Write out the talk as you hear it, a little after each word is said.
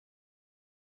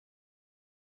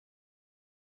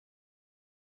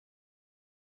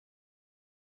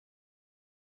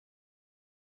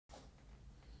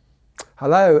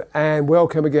Hello and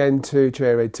welcome again to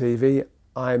Cherry Red TV.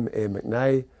 I'm Iain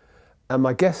McNay and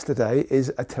my guest today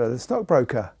is Attila The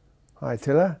Stockbroker. Hi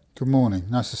Attila. Good morning,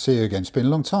 nice to see you again. It's been a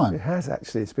long time. It has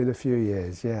actually, it's been a few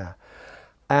years, yeah.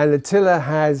 And Attila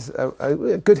has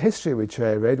a good history with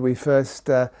Cherry Red. We first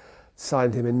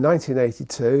signed him in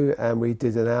 1982 and we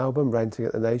did an album, Ranting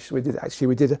at the Nation.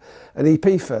 We did an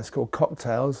EP first called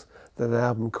Cocktails, then an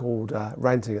album called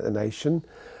Ranting at the Nation.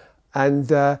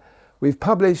 And we've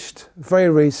published very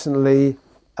recently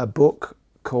a book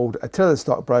called Attila The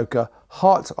Stockbroker,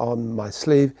 Heart on My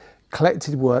Sleeve,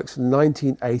 Collected Works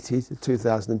 1980 to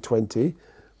 2020,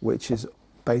 which is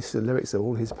based on the lyrics of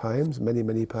all his poems, many,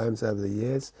 many poems over the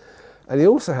years. And he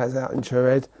also has out in Cherry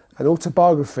Red an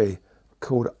autobiography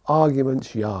called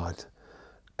Argument's Yard.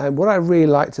 And what I really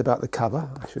liked about the cover,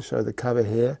 I should show the cover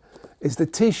here, is the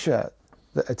t-shirt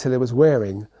that Attila was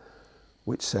wearing,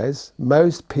 which says,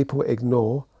 "Most people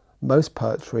ignore most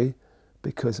poetry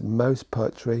because most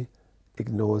poetry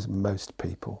ignores most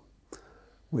people,"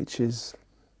 which is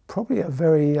probably a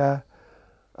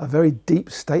very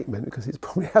deep statement because it's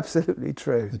probably absolutely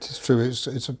true. It is true.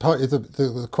 It's a poet.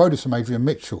 The quote is from Adrian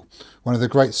Mitchell, one of the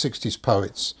great 60s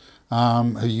poets,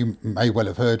 who you may well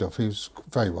have heard of. He was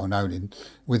very well known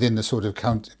within the sort of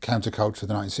counterculture of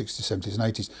the 1960s, 70s and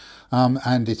 80s.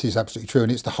 And it is absolutely true.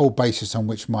 And it's the whole basis on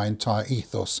which my entire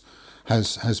ethos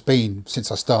has been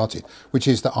since I started, which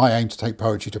is that I aim to take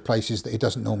poetry to places that it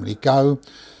doesn't normally go.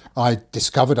 I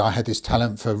discovered I had this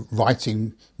talent for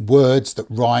writing words that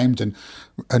rhymed and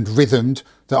rhythmed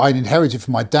that I'd inherited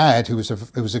from my dad, who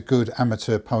was a good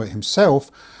amateur poet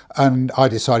himself. And I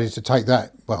decided to take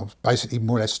that, well, basically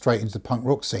more or less straight into the punk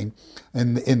rock scene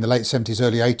in the late 70s,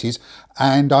 early 80s.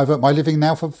 And I've earned my living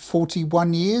now for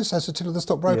 41 years as Attila The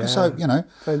Stockbroker. Yeah, so, you know,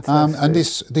 and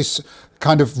this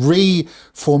kind of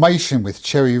reformation with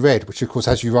Cherry Red, which of course,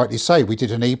 as you rightly say, we did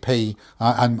an EP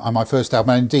and my first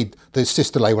album, and indeed the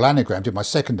sister label Anagram did my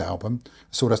second album,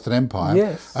 Sawdust and Empire.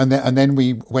 Yes. And then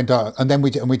we went out, and then we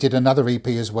did another EP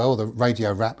as well, the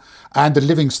Radio Rap and the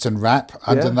Livingston Rap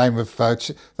under the name of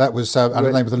that was under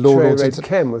the name of the Law Lords.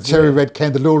 Cherry Red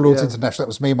Ken, the Law Lords International. That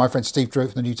was me and my friend Steve Drew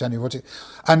from the Newtown Erotic.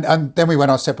 And then we went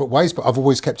our separate ways, but I've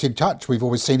always kept in touch. We've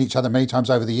always seen each other many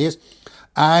times over the years.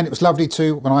 And it was lovely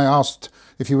to, when I asked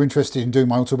if you were interested in doing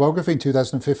my autobiography in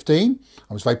 2015,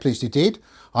 I was very pleased you did.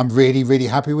 I'm really, really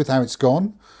happy with how it's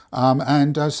gone.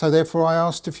 So therefore I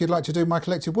asked if you'd like to do my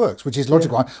collected works, which is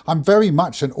logical. Yeah. I'm very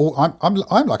much I'm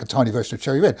like a tiny version of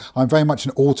Cherry Red. I'm very much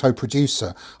an auto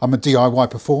producer. I'm a DIY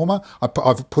performer.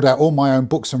 I've put out all my own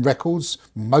books and records,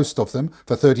 most of them,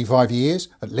 for 35 years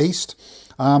at least.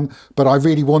 But I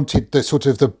really wanted the sort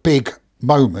of the big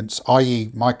moments,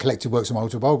 i.e. my collected works and my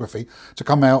autobiography, to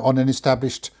come out on an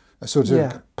established sort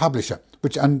of publisher.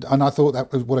 And I thought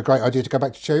that was what a great idea to go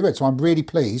back to Cherry Red. So I'm really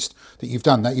pleased that you've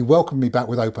done that. You welcomed me back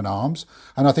with open arms,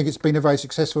 and I think it's been a very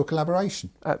successful collaboration.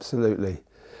 Absolutely.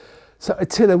 So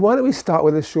Attila, why don't we start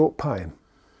with a short poem?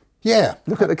 Yeah.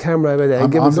 Look at the camera over there. I'm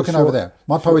looking over there.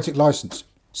 My poetic license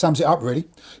sums it up really.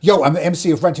 Yo, I'm the MC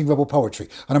of Ranting Rebel Poetry,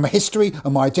 and I'm a history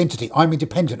and my identity. I'm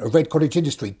independent of Red Cottage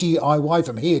industry, DIY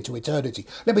from here to eternity.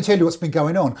 Let me tell you what's been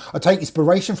going on. I take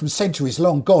inspiration from centuries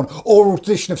long gone, oral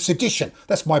tradition of sedition.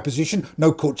 That's my position.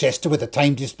 No court jester with a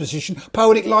tame disposition.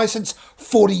 Poetic license,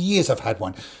 40 years I've had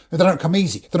one. And they don't come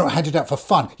easy. They're not handed out for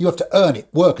fun. You have to earn it,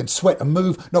 work and sweat and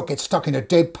move, not get stuck in a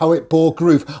dead poet bore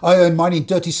groove. I earn mine in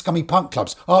dirty scummy punk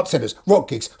clubs, art centres, rock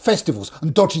gigs, festivals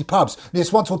and dodgy pubs. And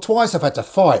yes, once or twice I've had to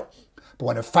fight. But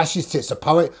when a fascist hits a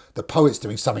poet, the poet's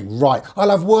doing something right. I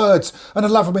love words, and I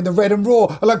love them in the red and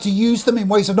raw. I like to use them in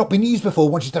ways that have not been used before.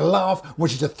 I want you to laugh, I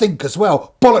want you to think as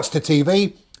well. Bollocks to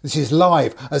TV. This is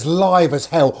live as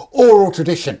hell. Oral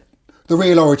tradition. The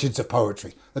real origins of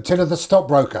poetry. Attila The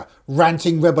Stockbroker,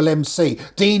 Ranting Rebel MC,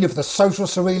 Dean of the Social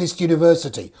Surrealist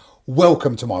University.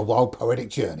 Welcome to my wild poetic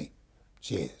journey.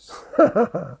 Cheers.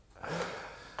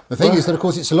 The thing is that, of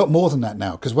course, it's a lot more than that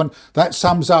now, because that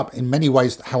sums up in many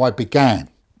ways how I began.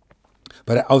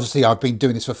 But obviously, I've been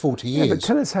doing this for 40 years. Yeah, but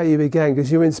tell us how you began, because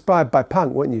you were inspired by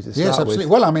punk, weren't you, to start Yes, absolutely.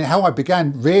 Well, I mean, how I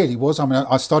began really was,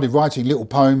 I started writing little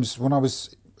poems when I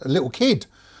was a little kid.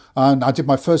 And I did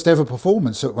my first ever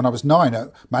performance when I was 9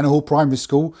 at Manor Hall Primary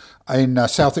School in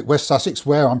Southwick, West Sussex,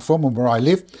 where I'm from and where I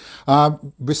live,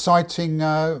 reciting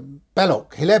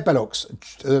Belloc, Hilaire Belloc's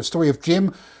story of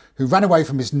Jim, who ran away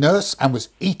from his nurse and was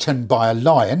eaten by a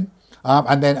lion.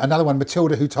 And then another one,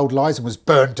 Matilda, who told lies and was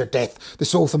burned to death. This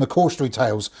is all from the cautionary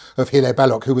tales of Hilaire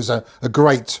Belloc, who was a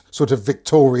great sort of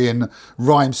Victorian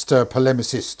rhymester,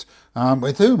 polemicist,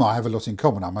 with whom I have a lot in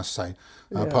common, I must say,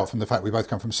 apart from the fact we both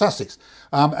come from Sussex.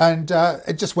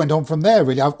 It just went on from there,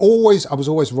 really. I was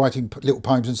always writing little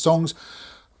poems and songs.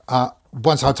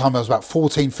 once upon a time I was about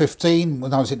 14, 15,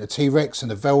 when I was into T-Rex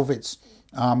and the Velvets,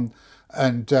 and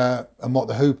What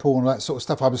the Hoople and all that sort of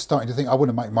stuff. I was starting to think I want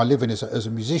to make my living as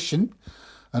a musician,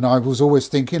 and I was always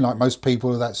thinking, like most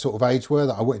people of that sort of age were,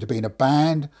 that I wanted to be in a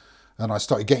band. And I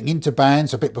started getting into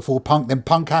bands a bit before punk. Then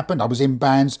punk happened. I was in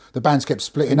bands. The bands kept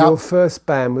splitting up. Your first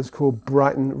band was called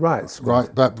Brighton Riot Squad.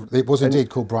 Right, but it was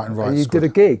indeed called Brighton Riot Squad. And you did a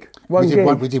gig.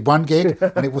 We did one gig,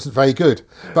 and it wasn't very good.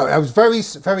 But it was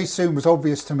very soon was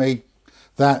obvious to me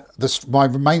that my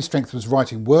main strength was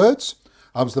writing words.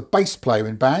 I was the bass player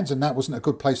in bands, and that wasn't a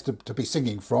good place to be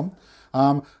singing from.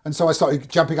 And so I started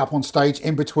jumping up on stage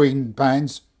in between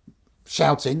bands,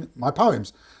 shouting my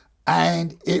poems.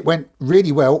 And it went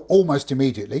really well almost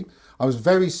immediately. I was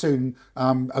very soon,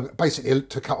 basically,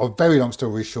 to cut a very long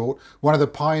story short, one of the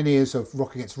pioneers of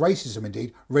rock against racism,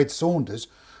 indeed, Red Saunders,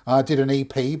 did an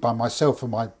EP by myself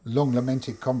and my long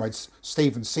lamented comrades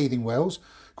Stephen Seething Wells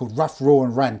called Rough, Raw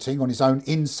and Ranting on his own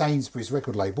In Sainsbury's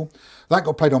record label. That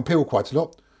got played on Peel quite a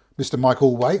lot. Mr. Mike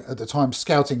Allway, at the time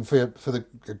scouting for the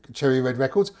Cherry Red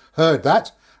Records, heard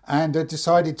that and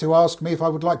decided to ask me if I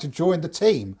would like to join the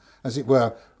team, as it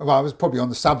were. Well, I was probably on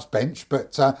the subs bench,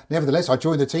 but nevertheless, I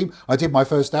joined the team. I did my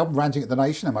first album, Ranting at the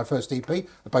Nation, and my first EP. They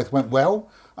both went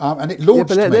well, and it launched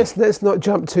me. Let's not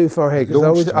jump too far ahead,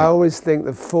 because I always think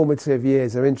the formative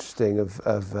years are interesting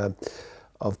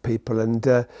of people.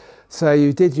 And so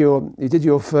you did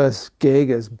your first gig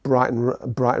as Brighton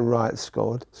Riot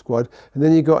Squad, and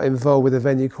then you got involved with a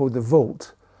venue called the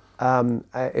Vault.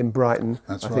 In Brighton.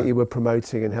 That's I right. think you were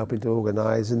promoting and helping to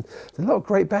organise, and a lot of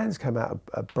great bands came out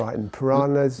of Brighton.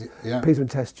 Piranhas, Peter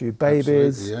and Test Tube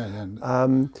Babies, Nicky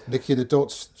and the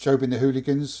Dots, Job and the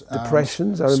Hooligans,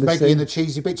 Depressions. Smeggy and the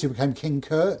Cheesy Bits, who became King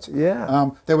Kurt.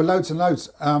 Yeah, there were loads and loads,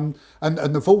 and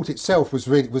the Vault itself was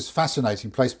a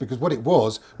fascinating place, because what it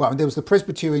was, there was the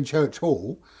Presbyterian Church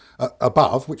Hall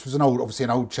above, which was obviously an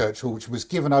old church hall, which was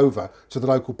given over to the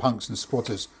local punks and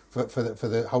squatters for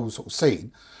the whole sort of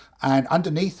scene. And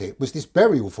underneath it was this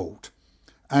burial vault.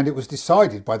 And it was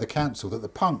decided by the council that the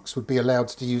punks would be allowed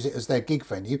to use it as their gig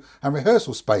venue and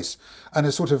rehearsal space. And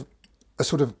a sort of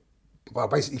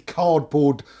basically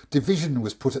cardboard division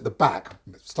was put at the back,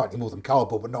 slightly more than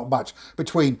cardboard, but not much,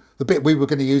 between the bit we were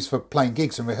going to use for playing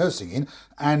gigs and rehearsing in,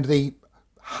 and the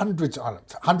hundreds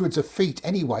of feet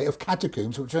anyway of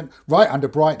catacombs which went right under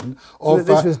Brighton of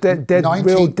this was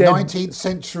 19th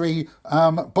century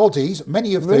bodies,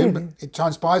 many of them, it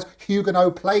transpires,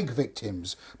 Huguenot plague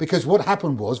victims. Because what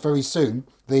happened was, very soon,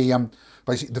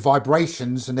 basically the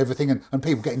vibrations and everything, and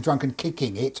people getting drunk and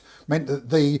kicking it, meant that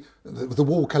the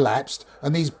wall collapsed,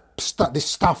 and these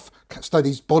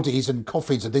bodies and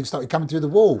coffins and things started coming through the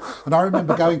wall. And I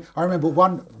remember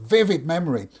one vivid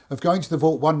memory of going to the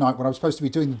Vault one night when I was supposed to be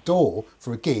doing the door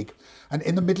for a gig, and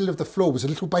in the middle of the floor was a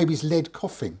little baby's lead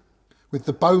coffin with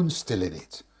the bones still in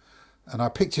it. And I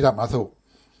picked it up and I thought,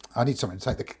 I need something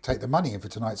to take the money in for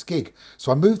tonight's gig.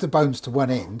 So I moved the bones to one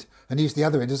end and used the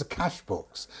other end as a cash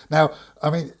box. Now, I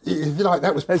mean, if you like,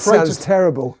 that sounds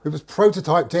terrible. It was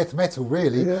prototype death metal,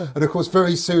 really. Yeah. And of course,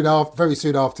 very soon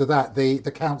after that,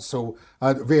 the council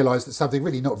realised that something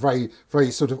really not very,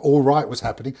 very sort of all right was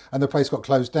happening, and the place got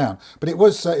closed down. But it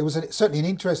was certainly an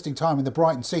interesting time in the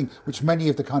Brighton scene, which many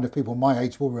of the kind of people my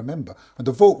age will remember. And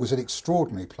the Vault was an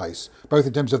extraordinary place, both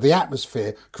in terms of the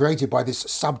atmosphere created by this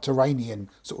subterranean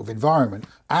sort of environment,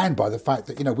 and by the fact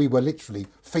that we were literally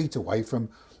feet away from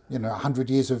 100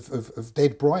 years of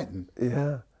dead Brighton.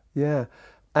 Yeah.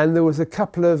 And there was a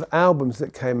couple of albums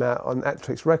that came out on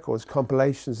Atrix Records,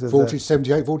 compilations of Voltage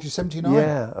 78, Voltage 79.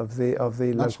 Yeah, of the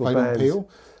local bands. On Peel.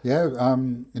 Yeah,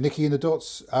 Nicky and the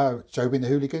Dots, Job and the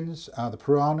Hooligans, the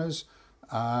Piranhas,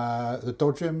 the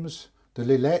Dodgems, the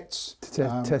Lillettes.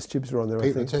 Test Tubes were on there, I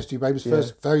think. The Test Tube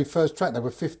Babies' very first track. They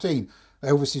were 15.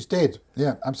 Elvis is dead.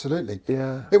 Yeah, absolutely.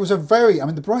 Yeah. It was the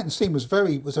Brighton scene was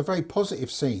a very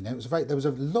positive scene. There was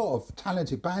a lot of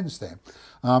talented bands there,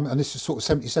 and this is sort of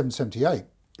 77, 78.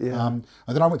 Yeah. And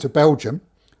then I went to Belgium,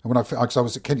 and because I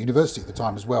was at Kent University at the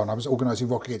time as well, and I was organising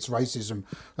Rock Against Racism,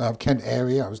 Kent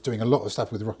area. I was doing a lot of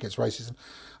stuff with Rock Against Racism,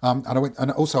 and I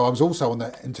was also on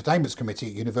the entertainments committee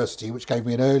at university, which gave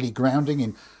me an early grounding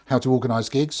in how to organise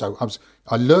gigs. So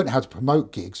I learned how to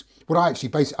promote gigs. I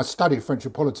studied French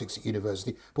and politics at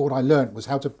university, but what I learned was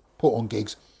how to put on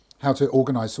gigs, how to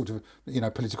organise sort of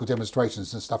political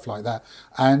demonstrations and stuff like that,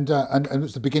 and it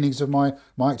was the beginnings of my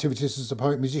activities as a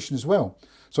poet musician as well.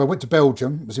 So I went to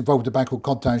Belgium, was involved with a band called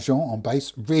Contingent on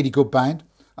bass, really good band,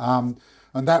 and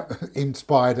that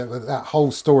inspired, that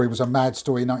whole story was a mad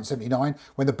story in 1979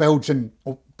 when the Belgian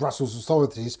Brussels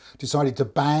authorities decided to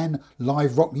ban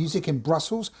live rock music in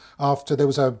Brussels after there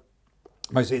was a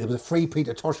free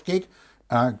Peter Tosh gig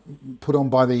put on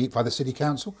by the city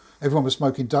council. Everyone was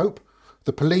smoking dope.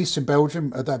 The police in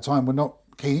Belgium at that time were not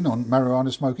keen on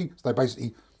marijuana smoking, so they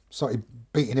basically started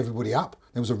beating everybody up.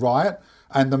 There was a riot,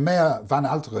 and the mayor Van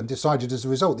Alteren decided as a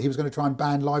result that he was going to try and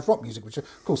ban live rock music, which of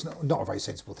course not a very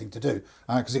sensible thing to do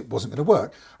because it wasn't going to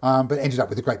work, but ended up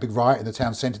with a great big riot in the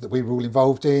town centre that we were all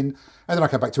involved in. And then I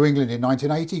came back to England in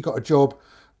 1980, got a job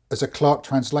as a clerk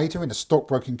translator in a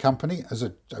stockbroking company.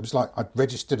 I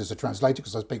registered as a translator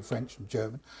because I speak French and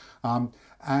German.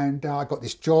 And I got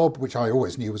this job, which I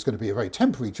always knew was going to be a very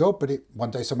temporary job, but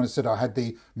one day someone said I had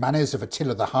the manners of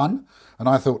Attila the Hun, and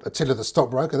I thought Attila the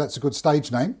Stockbroker, that's a good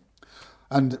stage name.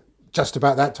 And just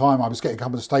about that time I was getting up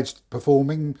on the stage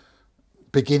performing,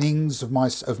 beginnings of my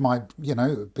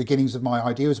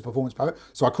idea as a performance poet.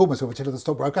 So I called myself Attila the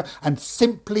Stockbroker, and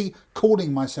simply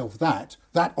calling myself that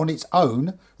on its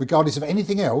own, regardless of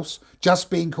anything else, just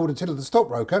being called Attila the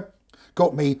Stockbroker,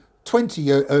 got me 20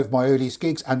 of my earliest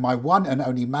gigs, and my one and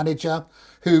only manager,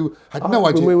 who had no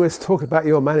idea. When we were talking about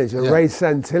your manager, Ray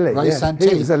Santilli.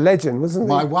 Santilli. He was a legend, wasn't he?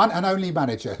 My one and only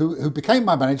manager, who became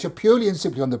my manager purely and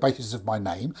simply on the basis of my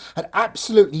name, had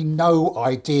absolutely no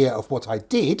idea of what I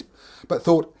did, but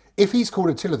thought, if he's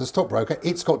called Attila the Stockbroker,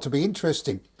 it's got to be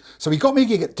interesting. So he got me a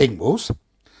gig at Dingwalls.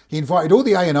 He invited all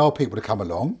the A&R people to come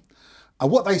along. And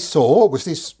what they saw was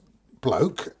this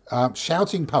bloke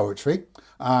shouting poetry,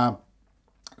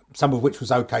 some of which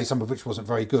was okay, some of which wasn't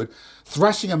very good,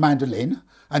 thrashing a mandolin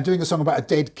and doing a song about a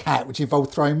dead cat, which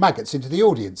involved throwing maggots into the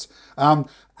audience.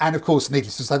 And of course,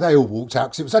 needless to say, they all walked out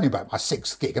because it was only about my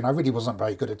sixth gig and I really wasn't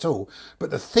very good at all.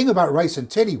 But the thing about Ray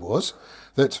Santilli was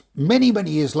that many,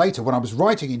 many years later, when I was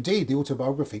writing, indeed, the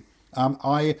autobiography,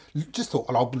 I just thought,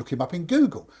 well, I'll look him up in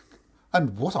Google.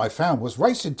 And what I found was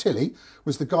Ray Santilli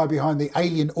was the guy behind the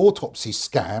alien autopsy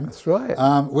scam. That's right.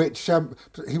 Which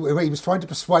he was trying to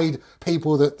persuade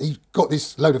people that he got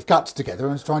this load of guts together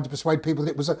and was trying to persuade people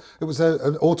that it was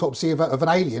an autopsy of an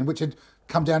alien which had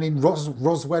come down in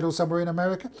Roswell or somewhere in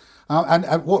America.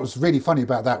 And what was really funny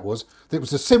about that was that it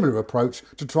was a similar approach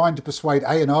to trying to persuade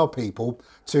A&R people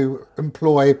to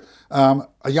employ a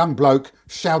young bloke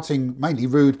shouting mainly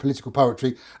rude political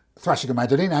poetry, thrashing a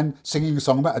mandolin and singing a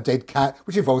song about a dead cat,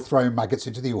 which involved throwing maggots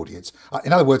into the audience.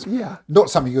 In other words,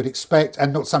 not something you would expect,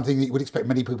 and not something that you would expect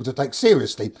many people to take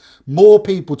seriously. More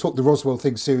people took the Roswell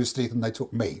thing seriously than they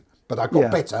took me, but I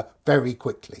got better very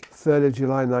quickly. 3rd of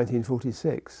July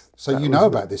 1946. So you know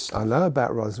about this stuff? I know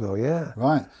about Roswell, yeah.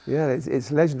 Right. Yeah,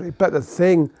 it's legendary. But the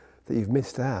thing that you've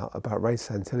missed out about Ray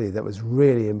Santilli that was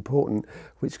really important,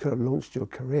 which could have launched your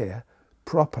career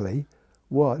properly,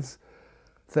 was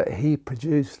that he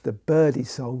produced the Birdie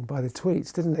song by the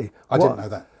Tweets, didn't he? I didn't know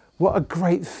that. What a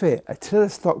great fit. Attila the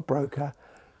Stockbroker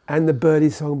and the Birdie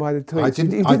song by the Tweets. I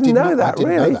didn't know that,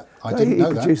 really? I didn't know that.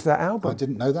 He produced that album. I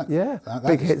didn't know that. Yeah,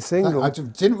 big hit single. I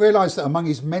didn't realise that among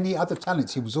his many other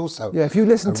talents, he was also if you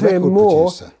listen to him more,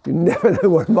 you never know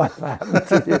what might have happened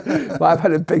to you. Might have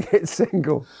had a big hit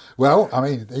single. Well, I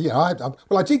mean,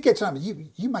 I did get to number.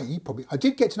 I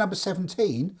did get to number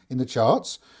 17 in the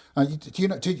charts.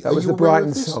 That was the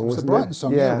Brighton song, wasn't it? The Brighton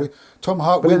song, yeah. Tom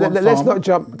Hart, let's not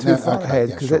jump too far ahead,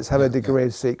 because let's have a degree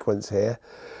of sequence here.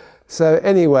 So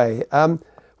anyway,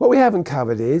 what we haven't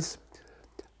covered is,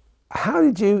 how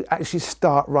did you actually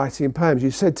start writing poems?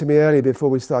 You said to me earlier before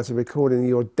we started recording,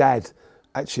 your dad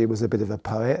actually was a bit of a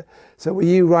poet. So were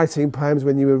you writing poems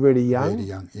when you were really young? Really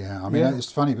young, yeah. I mean,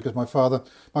 it's funny because my father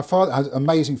has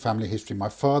amazing family history. My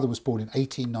father was born in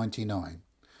 1899.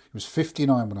 He was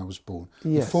 59 when I was born.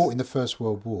 Yes. He fought in the First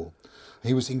World War.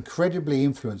 He was incredibly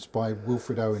influenced by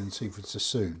Wilfred Owen and Siegfried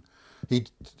Sassoon.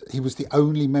 He was the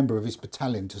only member of his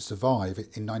battalion to survive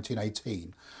in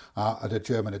 1918 at a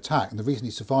German attack. And the reason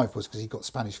he survived was because he got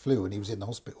Spanish flu and he was in the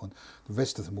hospital, and the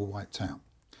rest of them were wiped out.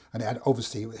 And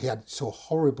he saw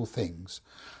horrible things.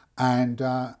 And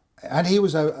he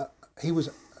was a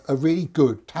really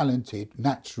good, talented,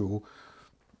 natural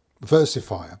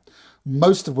versifier.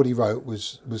 Most of what he wrote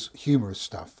was humorous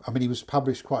stuff. I mean, he was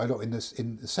published quite a lot in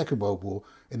the Second World War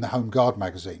in the Home Guard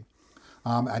magazine.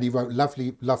 And he wrote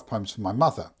lovely love poems for my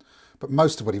mother. But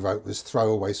most of what he wrote was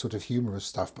throwaway sort of humorous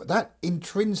stuff. But that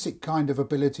intrinsic kind of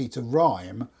ability to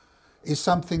rhyme is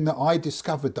something that I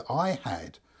discovered that I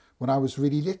had when I was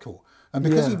really little. And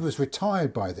because he was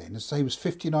retired by then, as I say, he was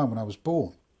 59 when I was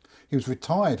born. He was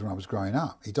retired when I was growing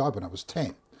up. He died when I was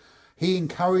 10. He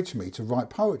encouraged me to write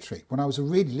poetry when I was a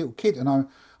really little kid, and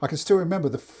I can still remember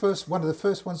one of the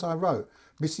first ones I wrote.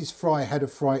 Mrs. Fry had a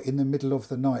fright in the middle of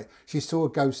the night. She saw a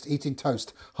ghost eating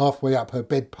toast halfway up her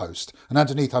bedpost. And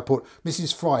underneath I put,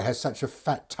 Mrs. Fry has such a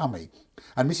fat tummy.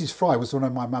 And Mrs. Fry was one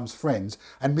of my mum's friends.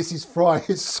 And Mrs. Fry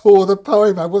saw the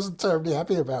poem. I wasn't terribly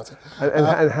happy about it.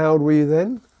 And how old were you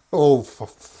then? Oh,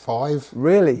 5.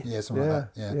 Really? Yeah, something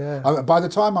like that. Yeah. By the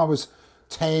time I was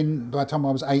 10, by the time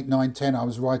I was 8, 9, 10, I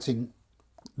was writing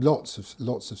lots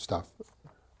of stuff.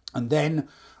 And then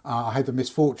I had the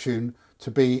misfortune to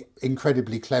be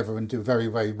incredibly clever and do very,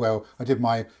 very well. I did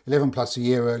my 11 plus a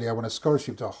year early. I won a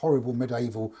scholarship to a horrible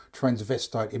medieval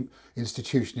transvestite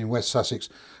institution in West Sussex.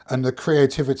 And the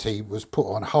creativity was put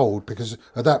on hold because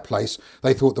at that place,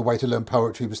 they thought the way to learn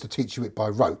poetry was to teach you it by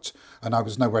rote. And I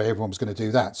was no way everyone was going to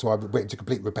do that. So I went into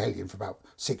complete rebellion for about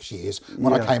 6 years.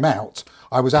 When I came out,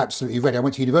 I was absolutely ready. I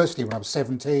went to university when I was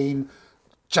 17,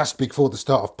 just before the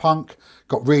start of punk,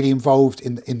 got really involved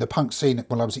in the punk scene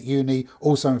when I was at uni,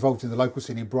 also involved in the local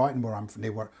scene in Brighton, where I'm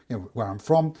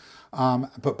from.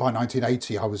 But by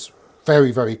 1980, I was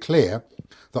very, very clear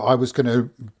that I was going to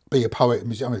be a poet. I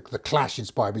mean, the Clash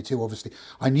inspired me too, obviously.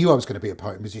 I knew I was going to be a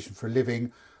poet and musician for a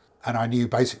living, and I knew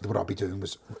basically what I'd be doing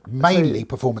was mainly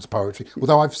performance poetry.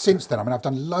 Although I've since then, I mean, I've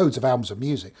done loads of albums of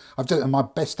music. And my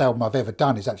best album I've ever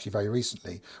done is actually very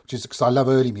recently, which is because I love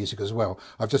early music as well.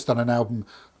 I've just done an album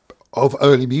of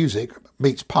early music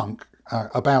meets punk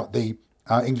about the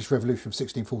English Revolution of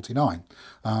 1649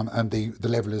 and the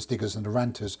levellers, diggers, and the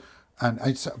ranters.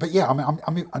 But yeah, I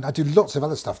mean, and I do lots of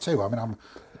other stuff too. I mean, I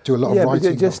do a lot of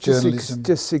writing, journalism.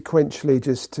 Just sequentially,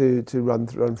 just to run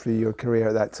through your career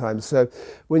at that time. So,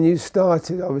 when you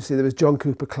started, obviously there was John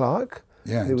Cooper Clarke.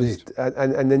 Yeah, indeed.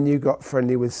 And then you got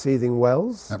friendly with Seething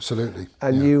Wells. Absolutely.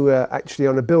 And you were actually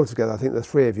on a bill together. I think the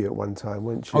three of you at one time,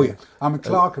 weren't you? Oh yeah.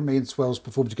 Clarke and me and Swells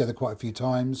performed together quite a few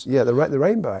times. Yeah, the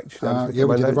Rainbow actually. Yeah,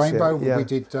 we did the Rainbow. Yeah. We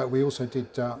did. We also did.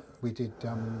 We did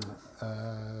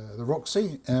the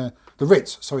Roxy, the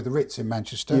Ritz in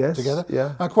Manchester together.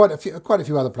 Yeah. Quite a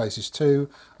few other places too.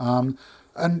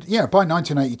 And yeah, by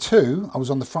 1982, I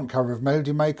was on the front cover of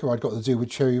Melody Maker. I'd got to do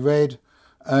with Cherry Red,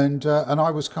 and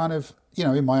I was kind of, you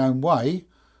know, in my own way,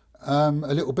 a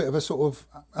little bit of a sort of,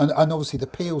 and obviously the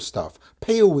Peel stuff.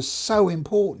 Peel was so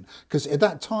important because at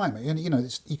that time, you know,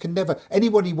 you can never,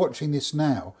 anybody watching this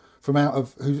now from out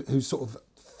of who's sort of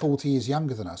 40 years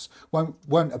younger than us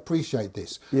won't appreciate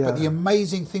this. Yeah. But the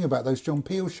amazing thing about those John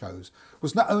Peel shows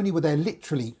was not only were there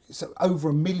literally over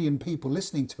 1 million people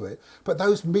listening to it, but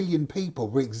those 1 million people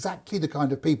were exactly the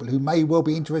kind of people who may well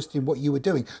be interested in what you were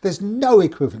doing. There's no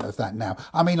equivalent of that now.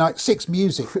 I mean, like Six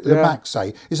Music, the Mac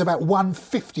say, is about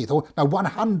 1/50th or no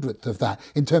 100th of that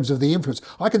in terms of the influence.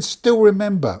 I can still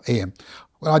remember, Iain,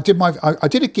 when I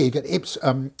did a gig at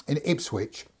in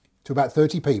Ipswich to about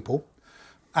 30 people.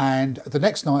 And the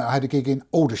next night I had a gig in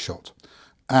Aldershot.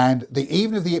 And the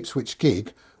evening of the Ipswich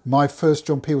gig, my first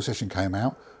John Peel session came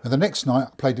out. And the next night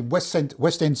I played in West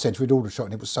End Centre in Aldershot,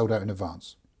 and it was sold out in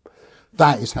advance.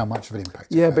 That is how much of an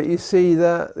impact it had. But you see,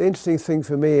 the interesting thing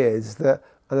for me is that,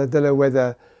 and I don't know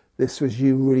whether this was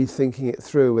you really thinking it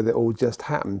through, whether it all just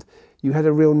happened, you had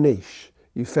a real niche.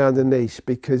 You found a niche,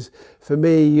 because for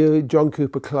me, John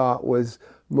Cooper Clarke was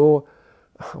more,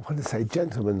 I want to say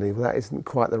gentlemanly, but that isn't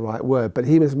quite the right word, but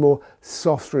he was more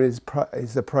softer in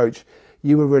his approach.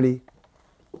 You were really,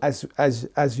 as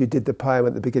you did the poem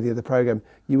at the beginning of the programme,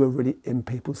 you were really in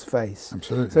people's face.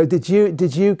 Absolutely. So did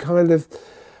you kind of,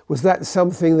 was that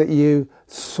something that you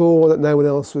saw that no one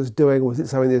else was doing, or was it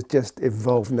something that just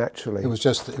evolved naturally? It was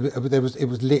just, it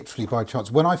was literally by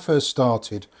chance. When I first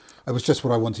started, it was just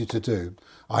what I wanted to do.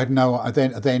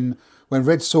 Then when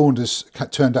Red Saunders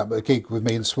turned up at a gig with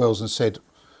me and Swells and said,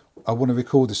 I want to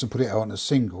record this and put it out on a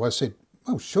single, I said,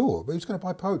 oh sure, but who's going to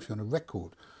buy poetry on a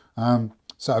record?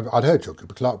 So I'd heard John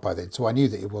Cooper Clarke by then, so I knew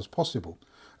that it was possible.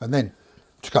 And then,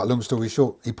 to cut a long story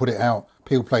short, he put it out,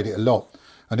 Peel played it a lot,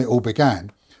 and it all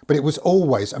began. But it was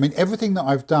always, I mean, everything that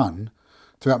I've done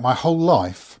throughout my whole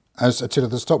life as Attila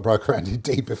the Stockbroker, and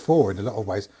indeed before in a lot of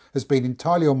ways, has been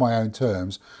entirely on my own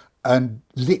terms and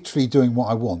literally doing what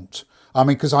I want. I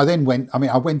mean, because I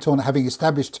went on having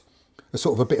established a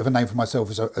sort of a bit of a name for myself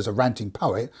as a ranting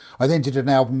poet. I then did an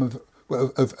album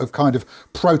of kind of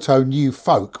proto-new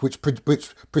folk, which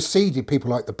preceded people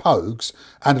like the Pogues,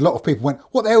 and a lot of people went,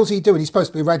 what the hell's he doing? He's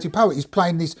supposed to be a ranting poet. He's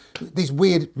playing these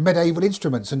weird medieval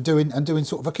instruments and doing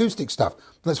sort of acoustic stuff.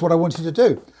 That's what I wanted to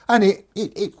do. And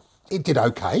it did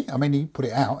okay. I mean, he put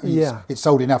it out. It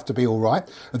sold enough to be all right.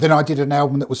 And then I did an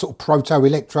album that was sort of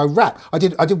proto-electro rap. I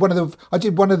did one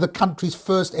of the country's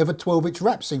first ever 12-inch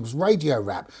rap singles, radio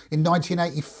rap, in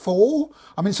 1984.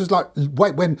 I mean, this was like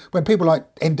when people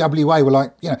like NWA were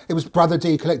like, you know, it was Brother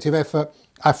D, Collective Effort,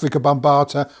 Africa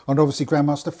Bambata, and obviously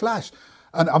Grandmaster Flash.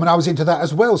 And I mean, I was into that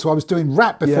as well. So I was doing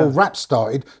rap before Yeah. rap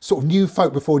started, sort of new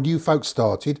folk before new folk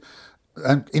started,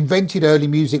 and invented early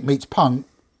music meets punk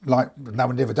like no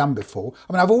one had ever done before.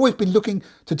 I mean, I've always been looking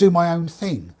to do my own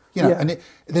thing, you know. Yeah. And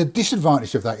the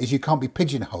disadvantage of that is you can't be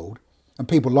pigeonholed, and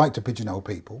people like to pigeonhole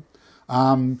people.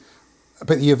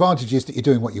 But the advantage is that you're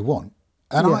doing what you want.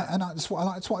 And that's what I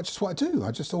like. That's what I do.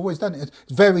 I just always done it.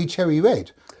 It's very Cherry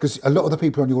Red because a lot of the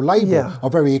people on your label are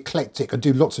very eclectic and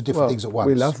do lots of different things at once.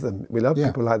 We love them. We love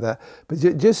people like that. But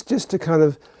just to kind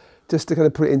of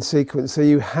put it in sequence. So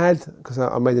you had, because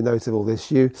I made a note of all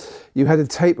this. You had a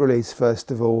tape release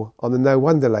first of all on the No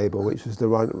Wonder label, which was the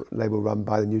label run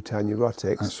by the Newtown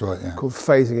Neurotics. That's right. Yeah. Called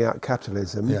Phasing Out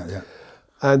Capitalism. Yeah. Yeah.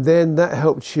 And then that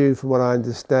helped you, from what I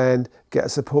understand, get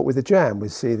support with the Jam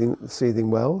with Seething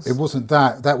Wells. It wasn't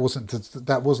that. That wasn't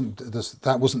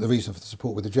the reason for the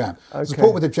support with the Jam. Okay. The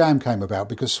support with the Jam came about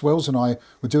because Swells and I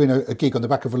were doing a gig on the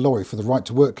back of a lorry for the Right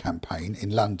to Work campaign in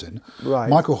London. Right.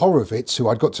 Michael Horowitz, who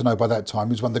I'd got to know by that time,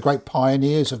 who's one of the great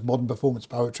pioneers of modern performance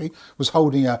poetry, was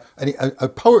holding a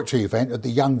poetry event at the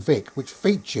Young Vic, which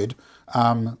featured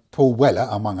Paul Weller,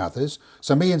 among others.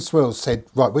 So me and Swells said,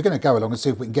 right, we're going to go along and see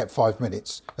if we can get 5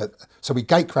 minutes. So we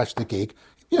gate crashed the gig,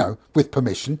 you know, with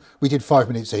permission. We did 5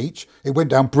 minutes each. It went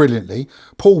down brilliantly.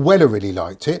 Paul Weller really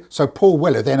liked it. So Paul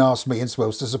Weller then asked me and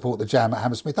Swells to support the Jam at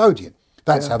Hammersmith Odeon.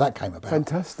 That's how that came about.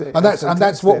 Fantastic. And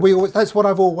that's what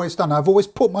I've always done. I've always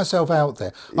put myself out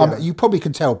there. You probably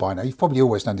can tell by now. You've probably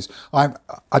always done this. I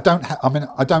don't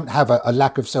have a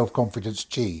lack of self-confidence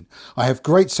gene. I have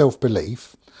great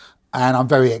self-belief, and I'm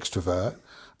very extrovert,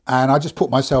 and I just put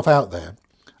myself out there.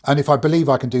 And if I believe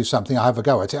I can do something, I have a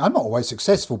go at it. I'm not always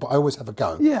successful, but I always have a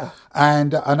go. Yeah.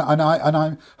 And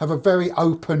I have a very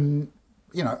open,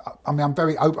 you know, I mean, I'm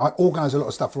very open. I organise a lot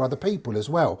of stuff for other people as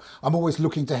well. I'm always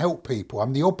looking to help people.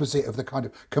 I'm the opposite of the kind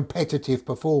of competitive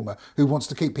performer who wants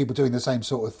to keep people doing the same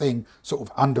sort of thing, sort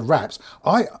of under wraps.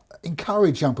 I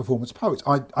encourage young performance poets.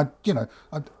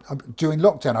 During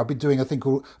lockdown, I've been doing a thing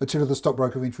called Attila The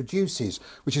Stockbroker Introduces,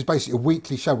 which is basically a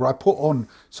weekly show where I put on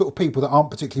sort of people that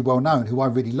aren't particularly well known, who I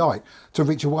really like, to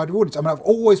reach a wider audience. I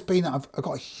mean, I've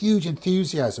got a huge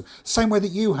enthusiasm, same way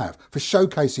that you have, for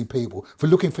showcasing people, for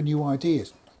looking for new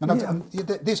ideas. And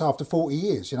this after 40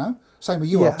 years, you know? Same with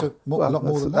you after a lot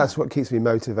more than that. That's what keeps me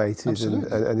motivated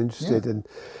and interested. Yeah. And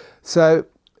so,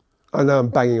 I know I'm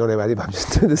banging on already, but I'm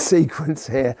just doing the sequence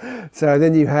here. So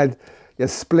then you had your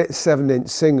split 7-inch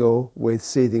single with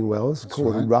Seething Wells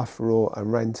called Rough, Raw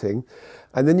and Ranting.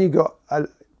 And then you got,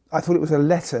 I thought it was a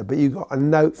letter, but you got a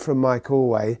note from Mike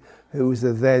Allway, who was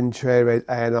the then Cherry Red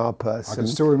A&R person. I can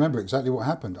still remember exactly what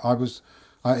happened. Pale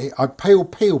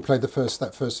played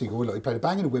that first single. He played a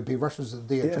bang and a wimpy, Russians at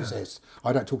the DHSS.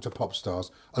 I don't talk to pop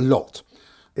stars a lot.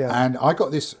 Yeah. And I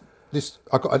got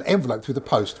I got an envelope through the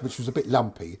post, which was a bit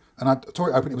lumpy, and I tore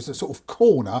it open. It was a sort of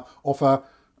corner of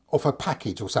a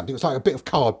package or something. It was like a bit of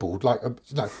cardboard, like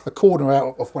a corner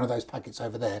out of one of those packets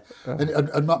over there.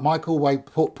 And Michael Way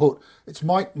put it's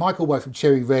Michael Way from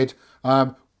Cherry Red.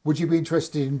 Would you be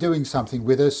interested in doing something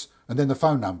with us? And then the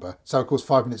phone number. So of course,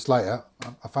 5 minutes later,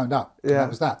 I phoned up. And that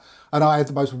was that. And I had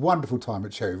the most wonderful time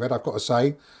at Cherry Red, I've got to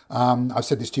say. I've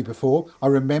said this to you before. I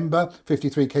remember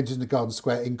 53 Kensington Garden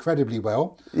Square incredibly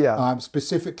well. Yeah.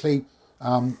 Specifically,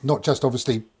 not just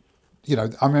obviously, you know,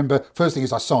 I remember first thing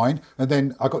is I signed, and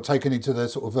then I got taken into the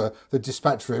sort of the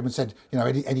dispatch room and said, you know,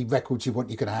 any records you want,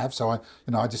 you can have. So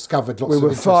I discovered lots of. We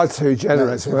were far too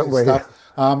generous, weren't we? Stuff.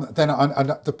 Then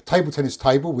the table tennis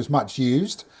table was much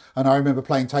used, and I remember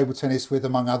playing table tennis with,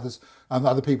 among others,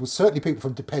 other people, certainly people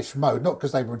from Depeche Mode, not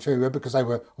because they were in Cherry Red, because they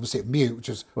were obviously at Mute, which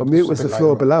was Mute was the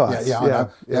floor below us. I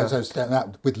know. Yeah. So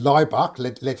that with Liebuck,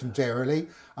 legendarily.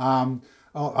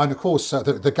 And of course,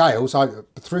 the Gales.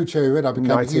 Through Cherry Red, I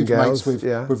became huge mates with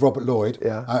Robert Lloyd,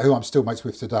 who I'm still mates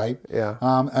with today. Yeah.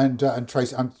 And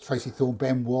Tracy Thorne,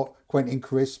 Ben Watt, Quentin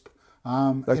Crisp.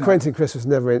 Quentin Crisp was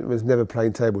never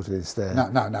playing table tennis there.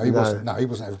 No, he wasn't. No, he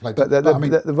wasn't ever playing. But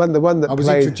the one that I was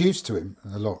introduced to him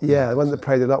a lot. Yeah, the one that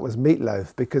played a lot was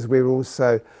Meatloaf, because we were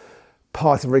also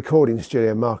part of a recording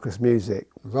studio, Marcus Music.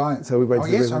 Right. So we went. I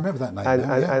remember that name.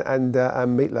 And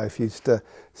Meatloaf used to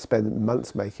spend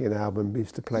months making an album.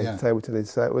 Used to play table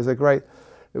tennis. So it was a great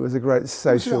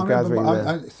social gathering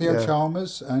there. Theo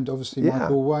Chalmers and obviously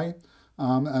Michael Way.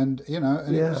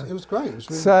 It was great. It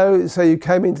was really... So you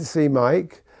came in to see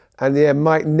Mike, and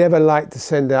Mike never liked to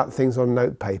send out things on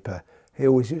notepaper. He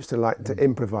always used to like to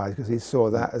improvise, because he saw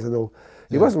that as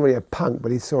he wasn't really a punk,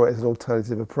 but he saw it as an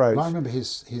alternative approach. Well, I remember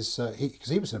because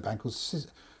he was in a band called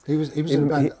He was in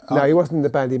the band. No, he wasn't in the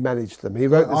band. He managed them. He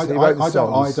wrote the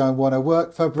songs. I don't want to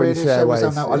work for British Airways.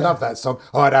 I love that song.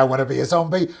 I don't want to be a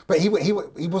zombie. But he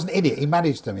wasn't in it. He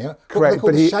managed them. Yeah. Correct.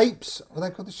 What were they called? The Shapes. Were they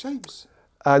called the Shapes?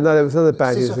 No, there was another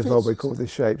band he was involved with called the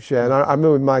Shapes. Yeah, and I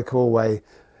remember with Mike Allway,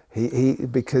 he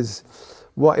because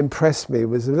what impressed me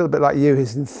was a little bit like you,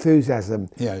 his enthusiasm.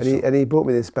 Yeah, and he brought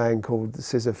me this band called the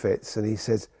Scissor Fits, and he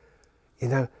says, you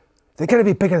know, they're going to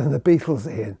be bigger than the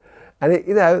Beatles, Ian.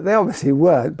 And they obviously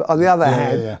weren't, but on the other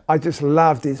hand, I just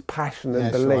loved his passion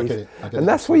and belief. Sure, I get it. And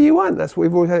that's what you want. That's what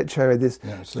we've always had at Cherry, this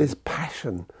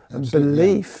passion and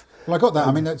belief. Yeah. Well, I got that.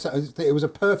 I mean, it was a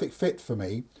perfect fit for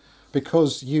me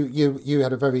because you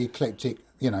had a very eclectic,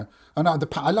 you know, and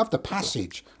I love the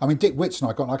Passage. I mean, Dick Witts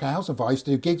and I got like a house on fire. I used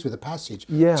to do gigs with the Passage.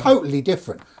 Yeah. Totally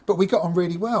different, but we got on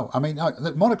really well. I mean,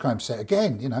 the Monochrome set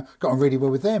again, you know, got on really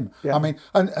well with them. Yeah. I mean,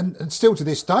 and still to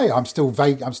this day, I'm still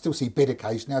vague. I still see Bid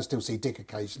occasionally. I still see Dick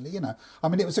occasionally. You know, I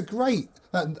mean, it was a great,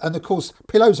 and of course,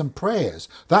 Pillows and Prayers.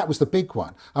 That was the big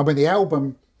one. I mean, the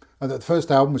album. The first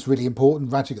album was really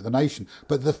important, Ranting at the Nation.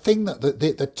 But the thing that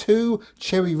the two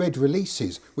Cherry Red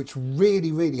releases, which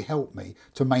really, really helped me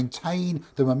to maintain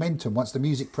the momentum once the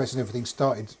music press and everything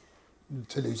started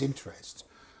to lose interest,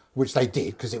 which they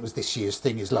did because it was this year's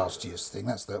thing is last year's thing.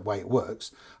 That's the way it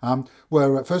works.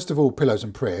 Were first of all Pillows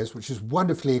and Prayers, which is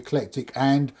wonderfully eclectic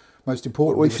and most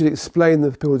importantly. We should explain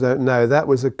that people don't know. That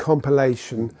was a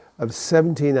compilation of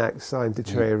 17 acts signed to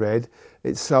Cherry Red.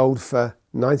 It sold for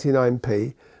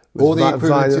 99p. Or the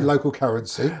equivalent in local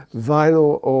currency.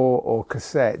 Vinyl or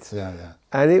cassette. Yeah.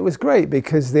 And it was great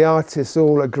because the artists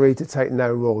all agreed to take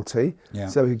no royalty. Yeah.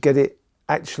 So we could get it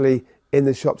actually in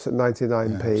the shops at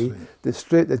 99p.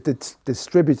 The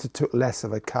distributor took less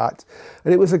of a cut.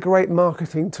 And it was a great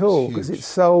marketing tool because it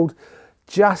sold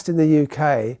just in the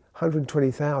UK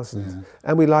 120,000.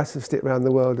 And we licensed it around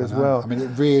the world as well. I mean, it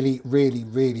really, really,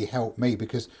 really helped me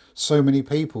because so many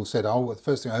people said, the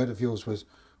first thing I heard of yours was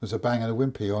a Bang and a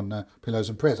Wimpy on Pillows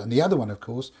and Prayers. And the other one, of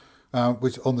course,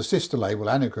 which on the sister label,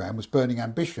 Anagram, was Burning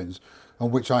Ambitions,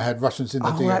 on which I had Russians in the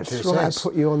DHSS. That's right, I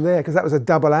put you on there, because that was a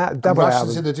double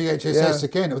Russians in the DHSS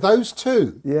again. Those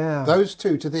two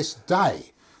to this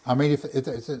day. I mean, if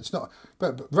it's not...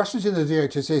 But Russians in the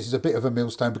DHSS is a bit of a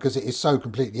millstone because it is so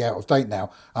completely out of date now.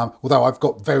 Although I've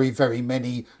got very, very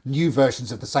many new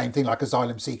versions of the same thing, like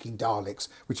Asylum Seeking Daleks,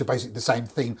 which are basically the same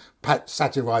theme,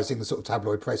 satirising the sort of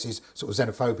tabloid presses, sort of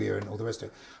xenophobia and all the rest of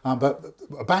it. But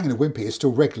A Bang and a Wimpy is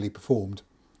still regularly performed.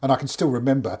 And I can still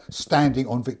remember standing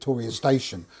on Victoria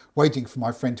Station, waiting for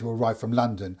my friend to arrive from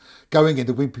London, going in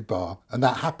the Wimpy bar, and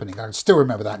that happening. I can still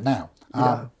remember that now.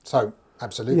 So,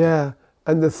 absolutely. Yeah.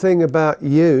 And the thing about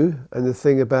you and the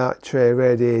thing about Cherry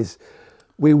Red is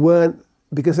we weren't,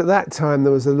 because at that time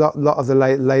there was a lot of the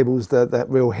labels, that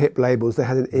real hip labels, they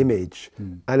had an image.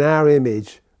 And our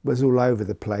image was all over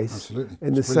the place. Absolutely.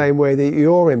 In the same way that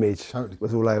your image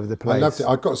was all over the place. I loved it.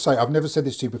 I've got to say, I've never said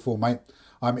this to you before, mate.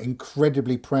 I'm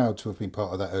incredibly proud to have been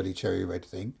part of that early Cherry Red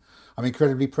thing. I'm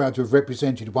incredibly proud to have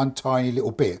represented one tiny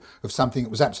little bit of something that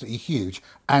was absolutely huge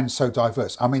and so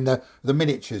diverse. I mean, the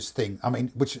miniatures thing, I mean,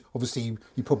 which obviously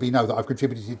you probably know that I've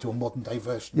contributed to a modern day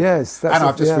version. Yes. And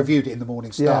I've just reviewed it in the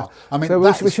Morning Star. Yeah. I mean, so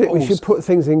we should put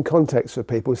things in context for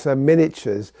people. So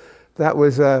miniatures, that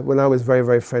was when I was very,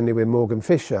 very friendly with Morgan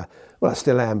Fisher. Well, I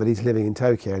still am, but he's living in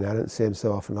Tokyo now. I don't see him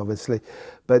so often, obviously.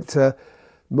 But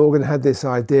Morgan had this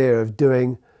idea of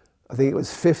doing, I think it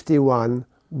was 51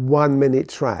 one-minute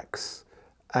tracks,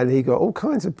 and he got all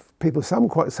kinds of people,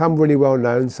 some really well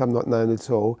known, some not known at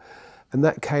all, and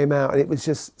that came out, and it was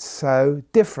just so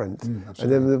different. And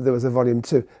then there was a volume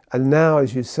 2, and now,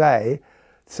 as you say,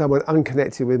 someone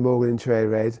unconnected with Morgan and Cherry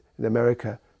Red in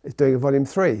America is doing a volume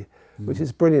 3, which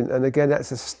is brilliant. And again,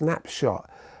 that's a snapshot.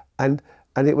 And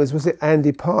it was it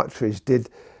Andy Partridge did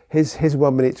his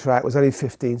 1 minute track was only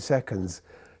 15 seconds.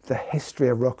 The history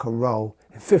of rock and roll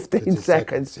in 15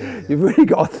 seconds. You've really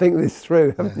got to think this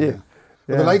through, haven't you?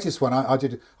 Well, the latest one I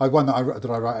did, one that I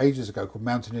wrote ages ago called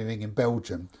Mountaineering in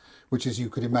Belgium, which, as you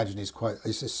could imagine, it's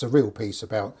a surreal piece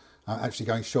about actually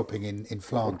going shopping in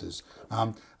Flanders,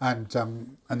 and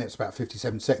it's about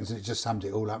 57 seconds, and it just summed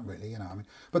it all up, really. You know, I mean,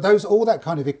 but all that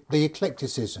kind of the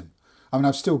eclecticism. I mean,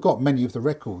 I've still got many of the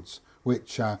records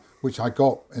which I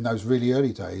got in those really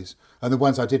early days, and the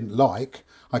ones I didn't like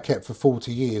I kept for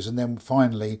 40 years, and then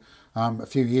finally a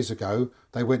few years ago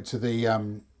they went to the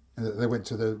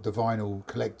vinyl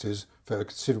collectors for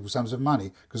considerable sums of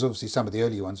money, because obviously some of the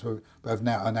early ones are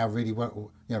now really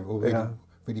well,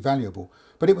 really valuable.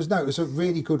 But it was a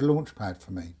really good launch pad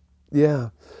for me. Yeah,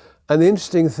 and the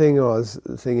interesting thing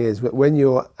is when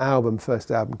your first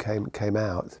album came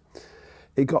out,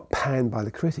 it got panned by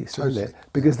the critics, didn't Totally. it?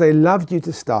 Because they loved you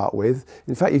to start with.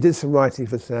 In fact, you did some writing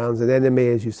for Sounds, and Enemy,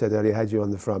 as you said earlier, had you on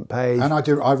the front page. And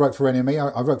I wrote for Enemy.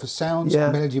 I wrote for Sounds,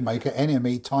 Yeah. Melody Maker,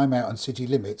 Enemy, Time Out, and City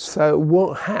Limits. So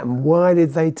what happened? Why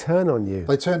did they turn on you?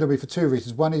 They turned on me for two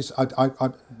reasons. One is I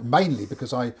mainly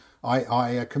because I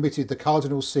committed the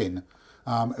cardinal sin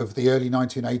of the early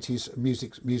 1980s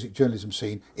music journalism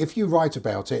scene. If you write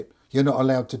about it, you're not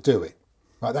allowed to do it.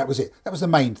 Right, that was it. That was the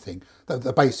main thing,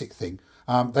 the basic thing.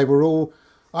 They were all.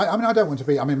 I mean, I don't want to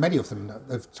be. I mean, many of them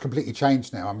have completely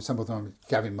changed now. I mean, some of them.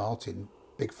 Gavin Martin,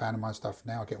 big fan of my stuff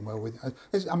now. I get on well with.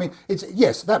 It's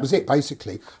yes, that was it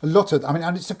basically. A lot of. I mean,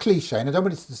 and it's a cliche, and I don't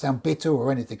want it to sound bitter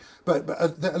or anything, but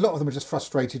a lot of them are just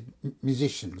frustrated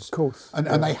musicians. Of course.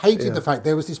 And they hated the fact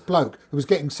there was this bloke who was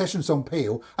getting sessions on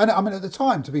Peel. And I mean, at the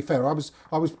time, to be fair, I was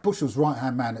Bushel's right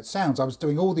hand man at Sounds. I was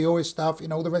doing all the Oi stuff,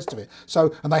 all the rest of it.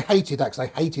 So, and they hated that because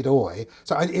they hated Oi.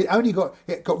 So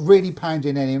it got really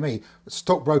pounded in NME.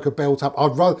 Stockbroker belt up.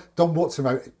 I'd rather Don Watson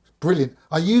wrote. Brilliant.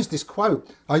 I used this quote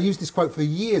for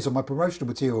years on my promotional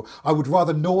material. I would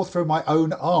rather gnaw through my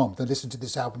own arm than listen to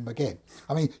this album again.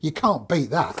 I mean, you can't beat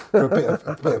that for a bit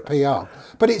of PR.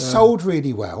 But it sold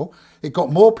really well. It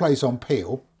got more plays on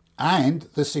Peel. And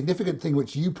the significant thing,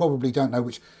 which you probably don't know,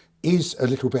 which is a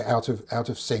little bit out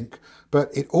of sync,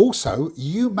 but it also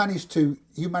you managed to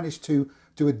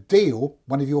do a deal,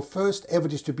 one of your first ever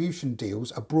distribution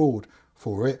deals abroad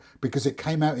for it, because it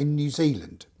came out in New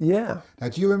Zealand. Yeah. Now,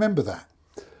 do you remember that?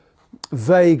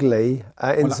 Vaguely,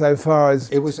 insofar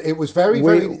as it was very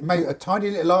maybe a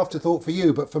tiny little afterthought for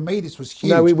you, but for me this was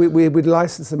huge. No, we'd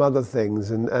licensed some other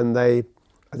things, and they,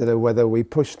 I don't know whether we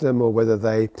pushed them or whether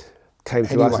they came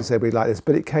to us and said we'd like this,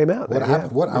 but it came out.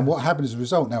 What happened as a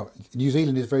result? Now, New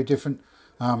Zealand is very different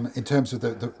in terms of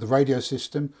the radio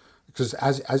system. Because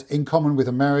as in common with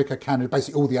America, Canada,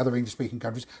 basically all the other English-speaking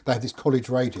countries, they have this college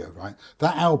radio, right?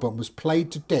 That album was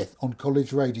played to death on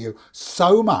college radio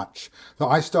so much that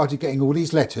I started getting all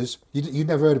these letters. You'd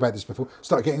never heard about this before.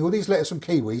 Started getting all these letters from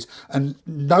Kiwis, and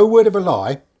no word of a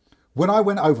lie, when I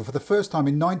went over for the first time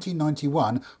in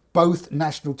 1991, both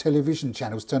national television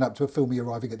channels turned up to film me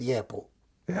arriving at the airport.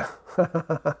 Yeah.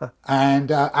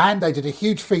 and they did a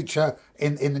huge feature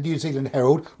in the New Zealand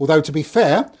Herald, although to be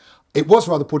fair, it was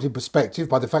rather put in perspective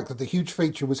by the fact that the huge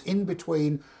feature was in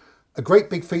between a great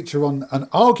big feature on an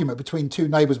argument between two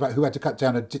neighbours about who had to cut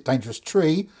down a dangerous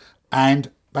tree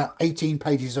and about 18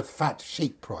 pages of fat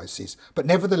sheep prices. But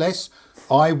nevertheless,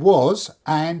 I was,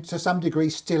 and to some degree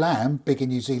still am, big in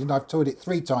New Zealand. I've toured it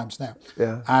 3 times now.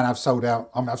 Yeah. And I've sold out.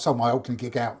 I mean, I've sold my Auckland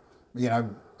gig out,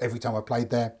 every time I played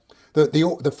there.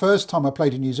 The first time I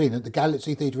played in New Zealand, the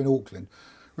Galaxy Theatre in Auckland,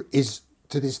 is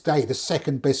to this day the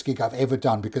second best gig I've ever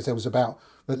done, because there was about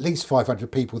at least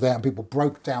 500 people there and people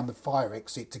broke down the fire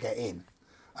exit to get in.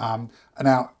 And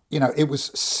now, it was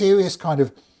serious kind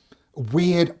of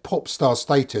weird pop star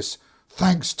status,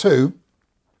 thanks to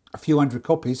a few hundred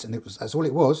copies, and that's all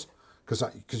it was,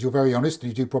 because you're very honest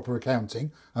and you do proper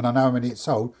accounting, and I know how many it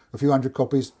sold. A few hundred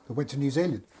copies that went to New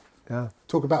Zealand. Yeah.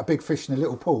 Talk about a big fish in a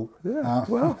little pool.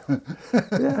 Yeah.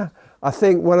 Yeah. I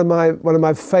think one of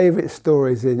my favourite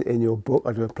stories in your book,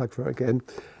 I'll do a plug for it again,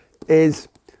 is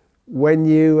when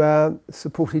you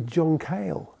supported John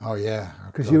Cale. Oh yeah,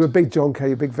 because you were a big John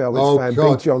Cale, big Velvet fan,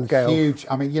 God, big John Cale. Huge.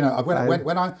 I mean,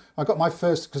 when I got my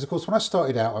first, because of course when I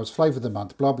started out, I was Flavour of the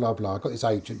Month, blah blah blah. I got this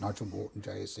agent, Nigel Morton,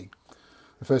 JSC.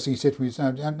 The first thing he said to me was,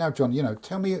 "Now, John,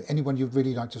 tell me anyone you'd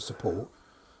really like to support."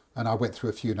 And I went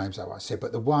through a few names that I said,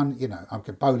 but the one,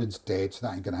 Boland's dead, so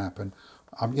that ain't going to happen.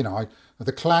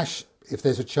 The Clash, if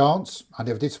there's a chance, I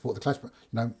never did support the Clash, but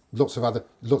lots of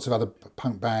other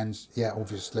punk bands, yeah,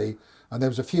 obviously. And there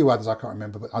was a few others I can't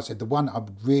remember, but I said the one I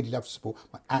would really love to support,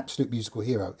 my absolute musical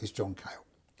hero, is John Cale.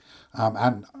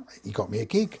 And he got me a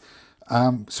gig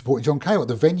supporting John Cale at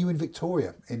the venue in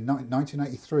Victoria in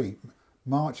 1983,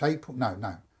 March, April. No,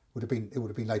 it would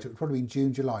have been later. It would probably been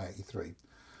June, July '83.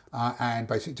 And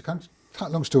basically, to cut a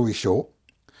long story short,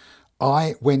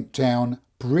 I went down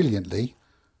brilliantly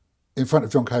in front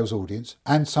of John Cale's audience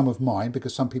and some of mine,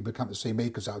 because some people had come to see me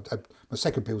because I had my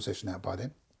second Peel session out by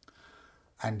then.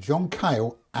 And John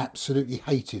Cale absolutely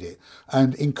hated it.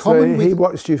 And in common with, he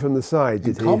watched you from the side,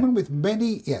 did he? In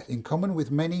common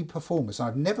with many performers, and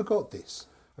I've never got this.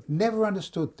 I've never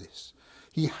understood this.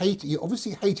 He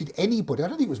obviously hated anybody. I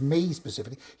don't think it was me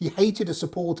specifically. He hated a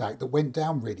support act that went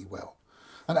down really well.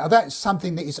 And that's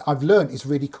something that I've learned is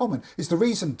really common. It's the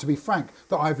reason, to be frank,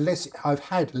 that I've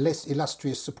had less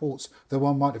illustrious supports than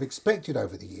one might have expected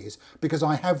over the years, because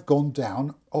I have gone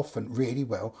down often really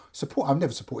well. I've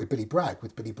never supported Billy Bragg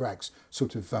with Billy Bragg's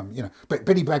sort of, but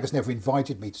Billy Bragg has never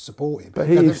invited me to support him. But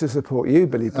he used to support you,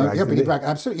 Billy Bragg. Yeah, Billy Bragg,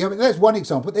 absolutely. I mean, there's one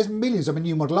example. There's millions of a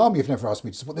New Model Army have never asked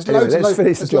me to support. There's Anyway, loads and let's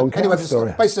loads. finish the John Cale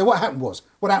story. Basically, what happened was,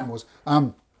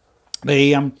 I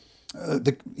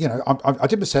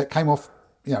did my set, came off,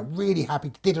 really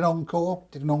happy, did an encore,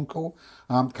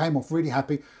 came off really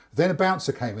happy. Then a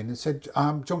bouncer came in and said,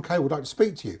 John Cale would like to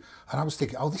speak to you. And I was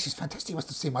thinking, oh, this is fantastic. He must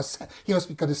have seen my set. He must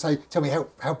be going to tell me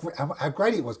how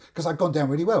great it was, because I'd gone down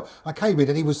really well. I came in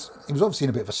and he was obviously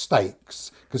in a bit of a state,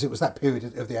 because it was that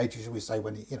period of the age, shall we say,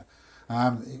 when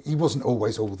he wasn't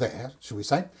always all there, shall we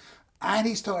say. And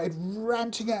he started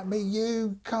ranting at me,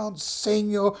 you can't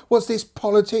sing, what's this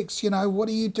politics, what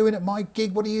are you doing at my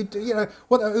gig, what are you do,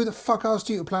 who the fuck asked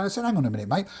you to play? And I said, hang on a minute,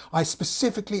 mate, I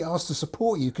specifically asked to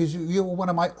support you because you're one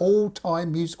of my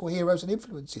all-time musical heroes and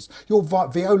influences. Your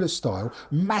viola style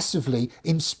massively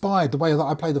inspired the way that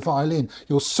I play the violin.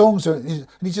 Your songs are, and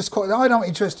he just quite, I'm not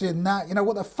interested in that,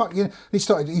 what the fuck, he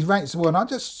ranted, and I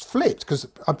just flipped, because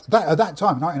at that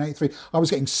time, 1983, I was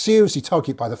getting seriously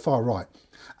targeted by the far right.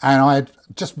 And I had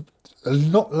just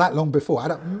not that long before, I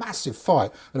had a massive fight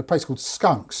at a place called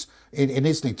Skunks in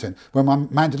Islington, where my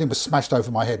mandolin was smashed over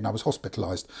my head and I was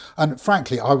hospitalised. And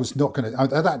frankly, I was not going to,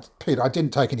 at that period, I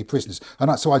didn't take any prisoners.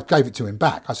 And so I gave it to him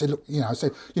back. I said, look, you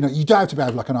don't have to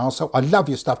behave like an arsehole. I love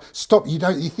your stuff. Stop. You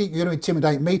think you're going to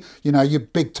intimidate me? You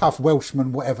big, tough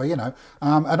Welshman, whatever,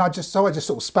 And I just sort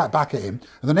of spat back at him.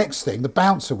 And the next thing, the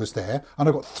bouncer was there and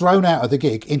I got thrown out of the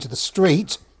gig into the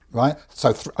street, right?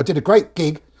 So I did a great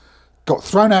gig, got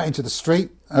thrown out into the street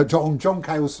on John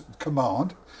Cale's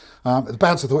command. The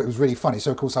bouncer thought it was really funny, so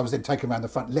of course I was then taken around the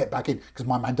front, let back in, because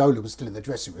my mandola was still in the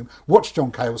dressing room. Watched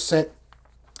John Cale's set,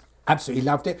 absolutely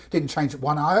loved it, didn't change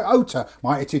one iota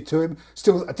my attitude to him.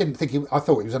 Still, I didn't think I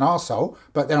thought he was an arsehole,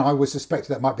 but then I always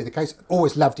suspected that might be the case.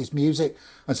 Always loved his music,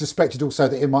 and suspected also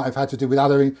that it might have had to do with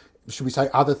other, should we say,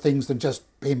 other things than just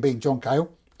him being John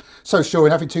Cale. So sure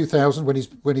enough, in 2000,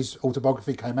 when his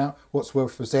autobiography came out, What's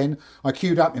Welsh for Zen, I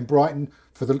queued up in Brighton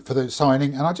for the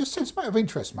signing, and I just said, it's a matter of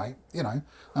interest, mate.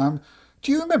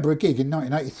 Do you remember a gig in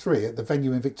 1983 at the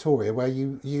venue in Victoria where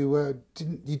you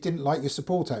didn't like your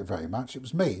support act very much? It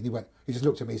was me, and he just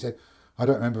looked at me, he said, I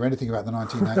don't remember anything about the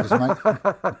 1980s, mate.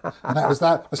 And that was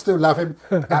that. I still love him,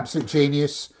 absolute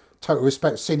genius, total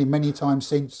respect, seen him many times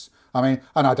since. I mean,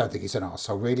 and I don't think he's an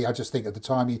arsehole, really. I just think at the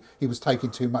time he was taking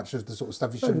too much of the sort of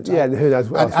stuff he shouldn't take. Yeah, and who knows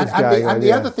what else was going on. And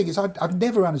the other thing is, I've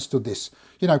never understood this,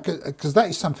 because that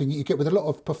is something you get with a lot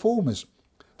of performers.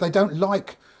 They don't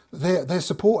like their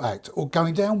support act or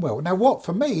going down well. Now,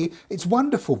 for me, it's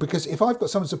wonderful, because if I've got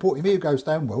someone supporting me who goes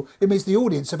down well, it means the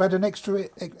audience have had an extra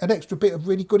bit of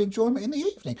really good enjoyment in the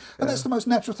evening. And that's the most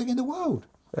natural thing in the world.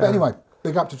 Yeah. But anyway,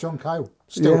 big up to John Cale.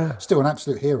 Still an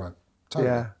absolute hero.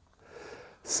 Totally. Yeah.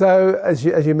 So, as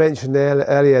you mentioned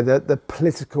earlier, the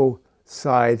political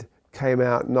side came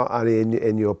out not only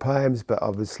in your poems, but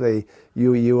obviously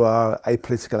you are a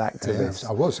political activist. Yes,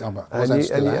 I was.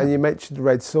 And you mentioned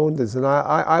Red Saunders, and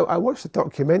I watched a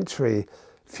documentary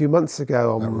a few months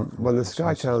ago on one of the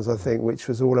Sky channels, I think, which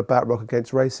was all about Rock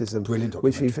Against Racism. Brilliant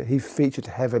documentary. Which he featured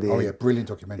heavily. Oh yeah, brilliant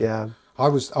documentary. Yeah. I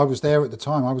was there at the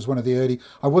time. I was one of the early.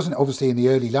 I wasn't obviously in the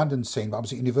early London scene, but I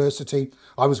was at university.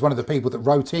 I was one of the people that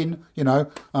wrote in. We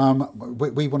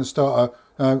want to start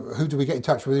who do we get in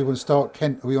touch with? We want to start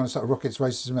Kent. We want to start Rock Against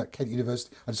Racism at Kent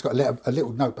University. I just got a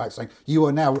little note back saying you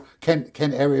are now Kent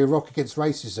Area Rock Against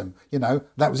Racism.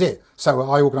 That was it. So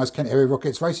I organised Kent Area Rock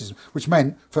Against Racism, which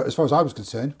meant, as far as I was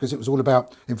concerned, because it was all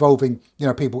about involving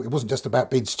people. It wasn't just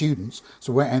about being students.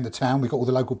 So we went out in the town. We got all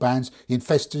the local bands, the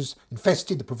Infested,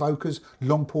 the Provokers,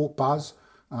 Longport Buzz.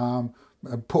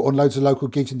 Put on loads of local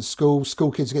gigs in the school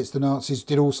kids against the Nazis,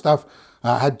 did all stuff.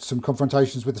 Had some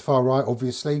confrontations with the far right,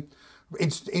 obviously.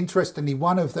 Interestingly,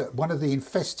 one of the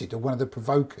Infested, or one of the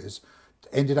Provokers,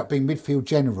 ended up being midfield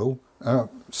general,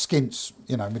 Skints,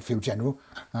 midfield general.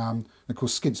 And of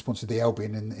course, Skints sponsored the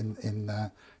Albion in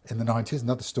the 90s,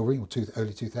 another story, or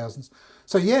early 2000s.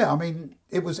 So yeah, I mean,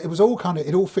 it was all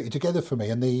it all fitted together for me,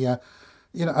 and the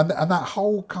and that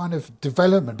whole kind of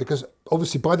development, because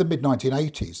obviously by the mid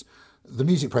 1980s. The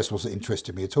music press wasn't interested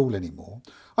in me at all anymore.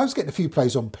 I was getting a few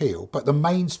plays on Peel, but the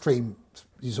mainstream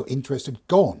sort of interest had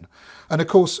gone. And of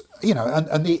course, it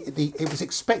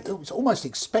was almost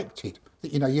expected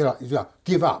that you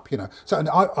give up. So, and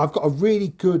I've got a very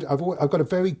good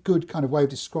kind of way of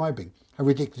describing how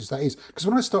ridiculous that is. Because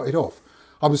when I started off,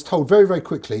 I was told very, very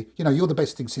quickly, you're the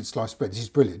best thing since sliced bread. This is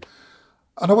brilliant,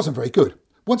 and I wasn't very good.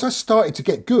 once I started to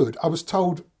get good, I was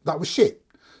told that was shit.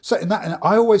 So and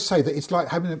I always say that it's like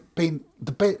having being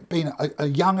a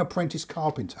young apprentice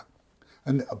carpenter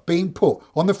and being put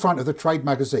on the front of the trade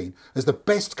magazine as the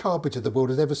best carpenter the world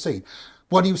has ever seen,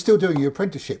 when you were still doing your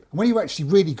apprenticeship, and when you were actually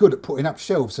really good at putting up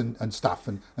shelves and stuff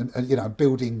and you know,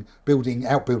 building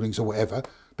outbuildings or whatever,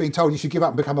 being told you should give up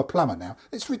and become a plumber now.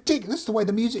 It's ridiculous. It's the way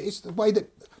the music, it's the way that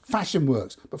fashion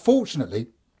works. But fortunately,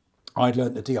 I'd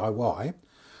learned the DIY.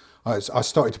 I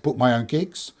started to book my own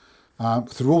gigs.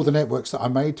 Through all the networks that I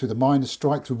made, through the miners'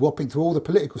 strike, through Wapping, through all the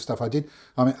political stuff I did,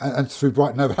 and through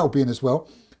Brighton over Albion as well,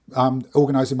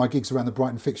 organising my gigs around the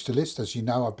Brighton fixture list. As you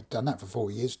know, I've done that for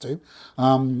 4 years too.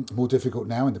 More difficult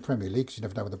now in the Premier League because you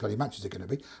never know when the bloody matches are going to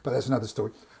be, but that's another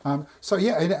story. So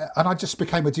yeah, and I just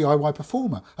became a DIY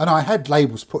performer, and I had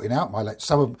labels putting out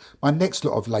some of my next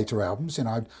lot of later albums. You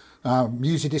know,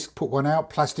 Musidisc put one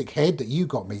out, Plastic Head that you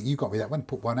got me that one,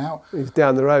 put one out. It's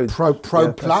down the road. Pro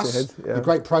yeah, Plus, yeah. The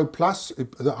great Pro Plus,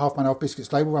 the Half Man Half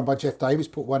Biscuits label run by Jeff Davis,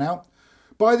 put one out.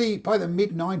 By the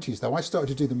mid 90s though, I started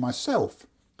to do them myself,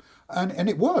 and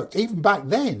it worked. Even back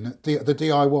then, the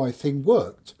DIY thing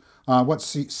worked.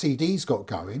 Once CDs got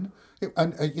going,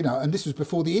 you know, and this was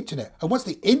before the internet. And once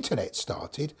the internet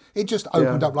started, it just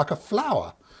opened up like a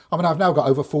flower. I mean, I've now got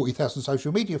over 40,000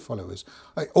 social media followers.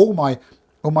 All my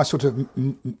sort of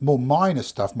more minor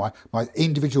stuff, my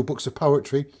individual books of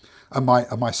poetry and my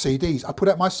CDs, I put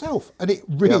out myself, and it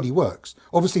really works.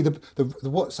 Obviously,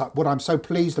 what I'm so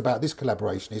pleased about this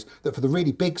collaboration is that for the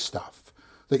really big stuff,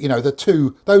 that, you know,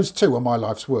 those two are my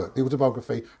life's work, the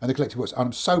autobiography and the collective works. And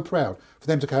I'm so proud for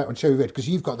them to go out on Cherry Red, because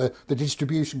you've got the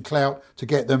distribution clout to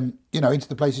get them, you know, into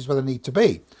the places where they need to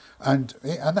be, and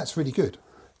that's really good.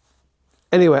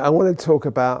 Anyway, I want to talk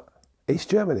about East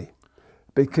Germany,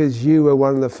 because you were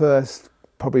one of the first,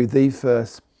 probably the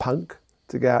first punk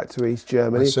to go out to East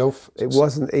Germany. Myself. It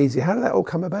wasn't easy. How did that all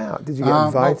come about? Did you get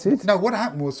invited? Well, no, what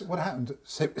happened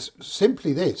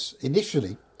simply this.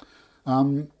 Initially,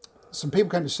 some people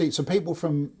came to see,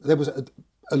 there was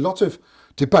a lot of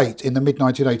debate in the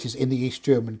mid-1980s in the East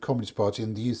German Communist Party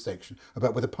in the youth section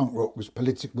about whether punk rock was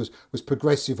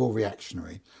progressive or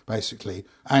reactionary, basically,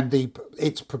 and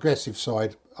its progressive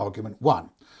side argument won.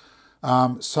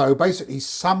 So basically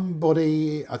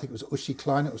somebody, I think it was Uschi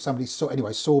Kleiner or somebody,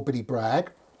 saw Billy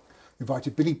Bragg,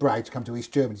 invited Billy Bragg to come to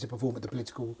East Germany to perform at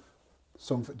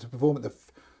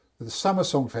the Summer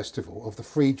Song Festival of the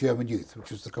Free German Youth, which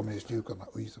was the communist youth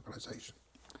organisation.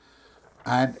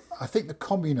 And I think the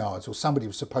Communards or somebody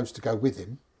was supposed to go with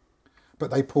him,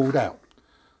 but they pulled out.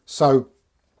 So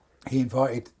he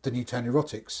invited the Newtown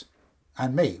Neurotics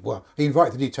and me. Well, he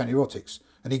invited the Newtown Neurotics,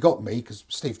 and he got me because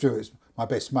Steve Drew is my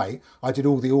best mate. I did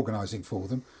all the organising for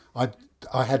them.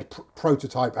 I had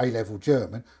prototype A-level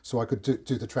German, so I could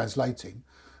do the translating.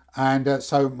 And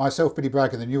so myself, Billy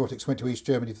Bragg and the Neurotics went to East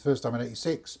Germany the first time in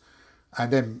 '86,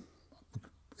 and then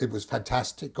it was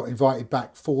fantastic. Got invited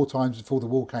back 4 times before the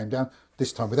wall came down,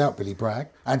 this time without Billy Bragg,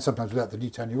 and sometimes without the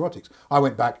Newtown Neurotics. I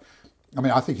went back, I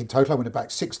mean, I think in total I went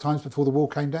back 6 times before the wall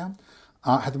came down.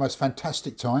 I had the most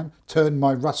fantastic time, turned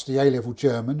my rusty A-level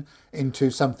German into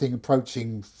something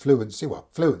approaching fluency. Well,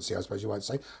 fluency, I suppose you might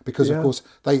say, because of course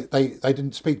they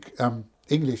didn't speak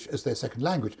English as their second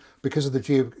language because of the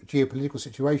geopolitical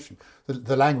situation.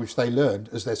 The language they learned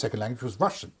as their second language was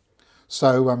Russian.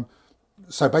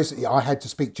 So basically, I had to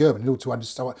speak German in order to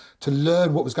understand, to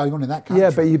learn what was going on in that country. Yeah,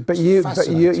 but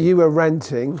you were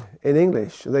ranting in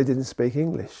English, and they didn't speak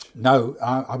English. No,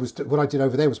 what I did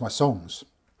over there was my songs.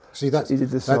 See, that's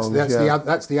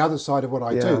the other side of what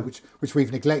I do, which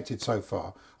we've neglected so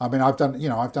far. I mean, I've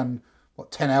done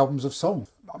 10 albums of songs.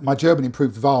 My German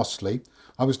improved vastly.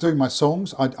 I was doing my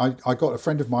songs. I got a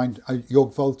friend of mine,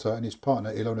 Jörg Wolter, and his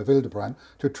partner Ilona Wildebrand,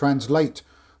 to translate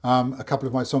a couple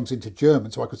of my songs into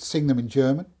German, so I could sing them in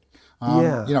German.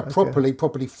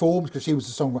 Properly formed, because she was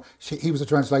a songwriter. He was a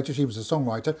translator. She was a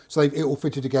songwriter. So it all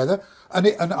fitted together,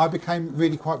 and I became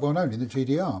really quite well known in the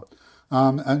GDR.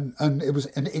 And it was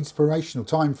an inspirational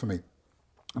time for me.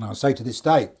 And I'll say to this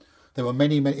day, there were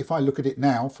many, if I look at it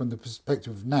now, from the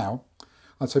perspective of now,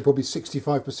 I'd say probably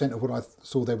 65% of what I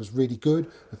saw there was really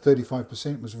good, and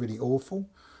 35% was really awful.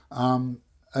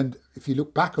 And if you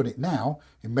look back on it now,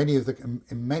 in many of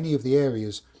the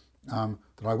areas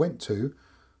that I went to,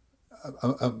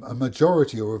 a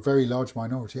majority or a very large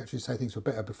minority actually say things were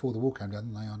better before the wall came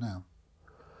down than they are now.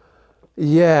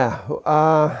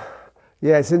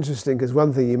 Yeah, it's interesting, because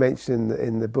one thing you mentioned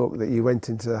in the book, that you went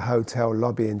into a hotel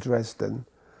lobby in Dresden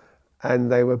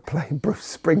and they were playing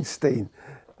Bruce Springsteen,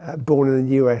 Born in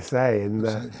the USA,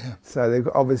 and so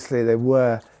obviously they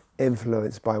were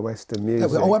influenced by Western music.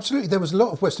 Oh, absolutely. There was a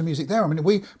lot of Western music there. I mean,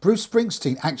 Bruce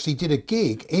Springsteen actually did a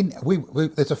gig in.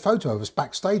 There's a photo of us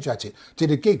backstage at it.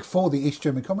 Did a gig for the East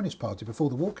German Communist Party before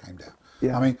the war came down.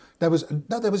 Yeah. I mean, there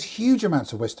was huge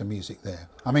amounts of Western music there.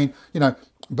 I mean, you know,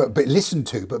 but listened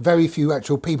to, but very few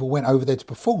actual people went over there to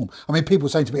perform. I mean, people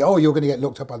saying to me, "Oh, you're going to get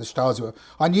looked up by the Stasi."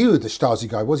 I knew who the Stasi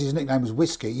guy was. His nickname was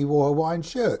Whiskey. He wore Hawaiian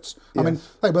shirts. Yes. I mean,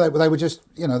 they were just,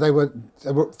 you know, they were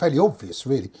fairly obvious,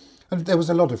 really. And there was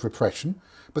a lot of repression,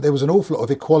 but there was an awful lot of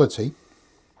equality,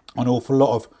 an awful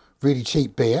lot of really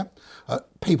cheap beer.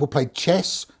 People played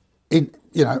chess in,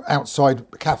 you know, outside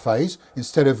cafes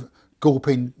instead of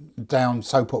gulping down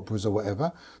soap operas or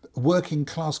whatever. Working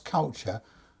class culture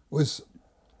was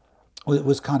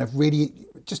kind of really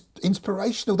just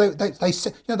inspirational. They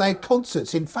said, you know, they had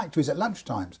concerts in factories at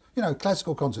lunchtimes, you know,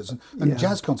 classical concerts and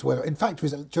jazz concerts whatever, in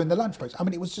factories during the lunch breaks. I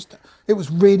mean, it was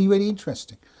really, really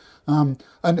interesting. And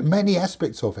many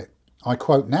aspects of it I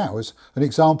quote now as an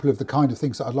example of the kind of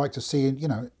things that I'd like to see in, you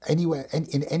know, anywhere,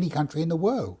 in any country in the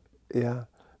world. Yeah.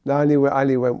 No, I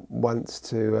only went once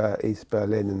to East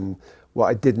Berlin, and what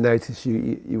I did notice,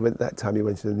 you went that time, you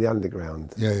went in the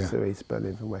underground to East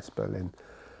Berlin from West Berlin.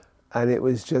 And it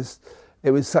was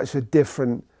such a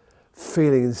different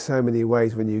feeling in so many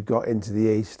ways when you got into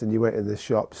the East and you went in the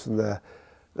shops, and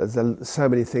there's so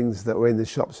many things that were in the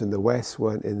shops in the West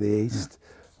weren't in the East. Yeah.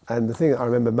 And the thing that I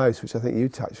remember most, which I think you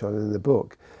touch on in the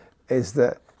book, is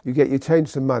that you change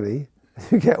some money,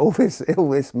 you get all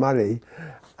this money,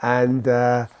 and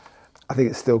I think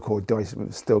it's still called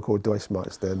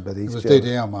Deutschmarks then, but it was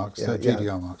DDR marks,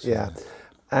 GDR marks. Yeah,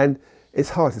 and it's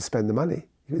hard to spend the money.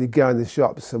 You go in the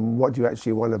shops, and what do you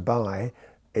actually want to buy?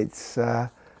 It's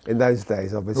in those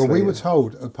days, obviously. Well, we were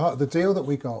told part of the deal that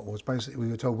we got was basically we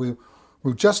were told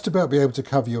we'll just about be able to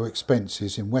cover your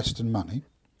expenses in Western money.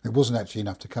 It wasn't actually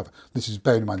enough to cover. This is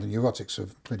bearing in mind the neurotics are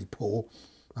pretty poor,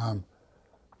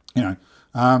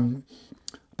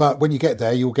 but when you get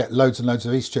there, you'll get loads and loads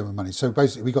of East German money. So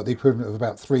basically, we got the equivalent of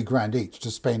about £3,000 each to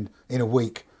spend in a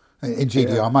week in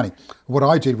GDR money. What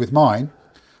I did with mine,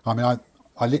 I mean, I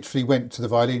literally went to the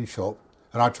violin shop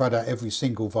and I tried out every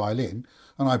single violin,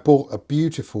 and I bought a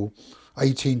beautiful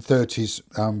 1830s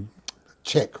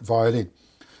Czech violin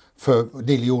for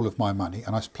nearly all of my money,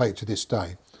 and I play it to this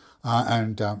day.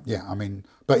 Colin,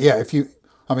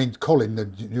 the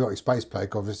New York bass player,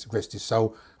 God rest his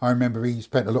soul, I remember he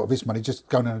spent a lot of his money just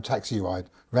going on a taxi ride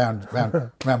round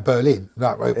Berlin,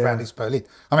 around East Berlin.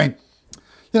 I mean,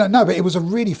 you know, no, but it was a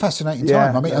really fascinating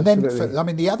time. I mean, absolutely. And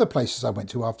then the other places I went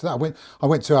to after that, I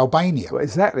went to Albania. Well,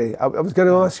 exactly. I was going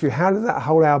to ask you, how did that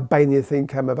whole Albania thing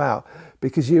come about?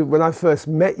 Because when I first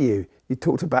met you, you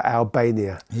talked about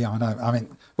Albania. Yeah, I know. I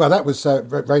mean, well, that was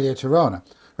Radio Tirana.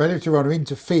 Radio Tirana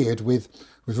interfered with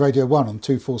Radio 1 on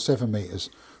 247 metres.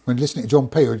 When listening to John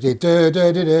Peel, it did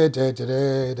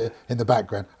in the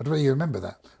background. I don't really remember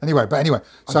that. Anyway,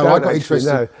 so I got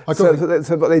interested.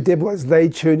 So what they did was they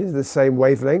tuned into the same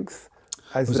wavelength.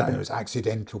 It was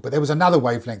accidental, but there was another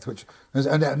wavelength,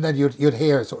 and then you'd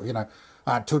hear sort of, you know,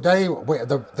 today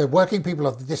the working people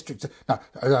of the district.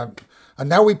 And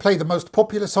now we play the most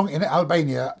popular song in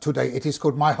Albania today. It is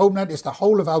called My Homeland is the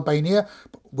Whole of Albania,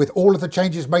 with all of the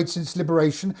changes made since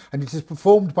liberation, and it is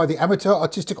performed by the amateur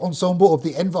artistic ensemble of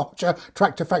the Enver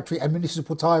Tractor Factory and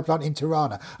Municipal Tyre Plant in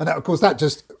Tirana. And that, of course, that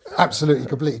just absolutely,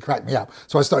 completely cracked me up.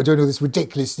 So I started doing all this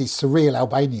ridiculously surreal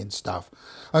Albanian stuff.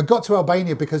 I got to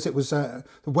Albania because it was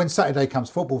When Saturday Comes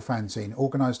football fanzine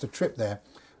organised a trip there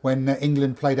when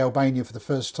England played Albania for the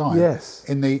first time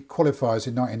in the qualifiers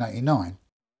in 1989.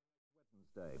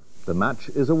 The match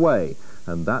is away,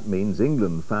 and that means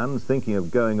England fans thinking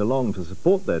of going along to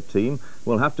support their team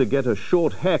will have to get a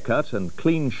short haircut and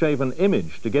clean-shaven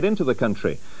image to get into the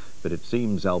country. But it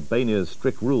seems Albania's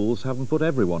strict rules haven't put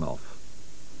everyone off.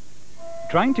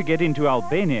 Trying to get into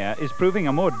Albania is proving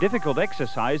a more difficult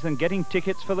exercise than getting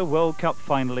tickets for the World Cup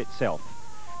final itself.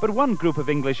 But one group of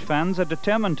English fans are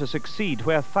determined to succeed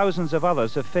where thousands of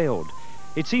others have failed.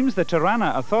 It seems the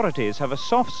Tirana authorities have a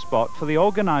soft spot for the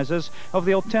organisers of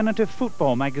the alternative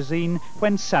football magazine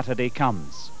When Saturday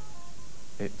Comes.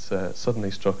 It suddenly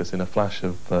struck us in a flash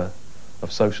of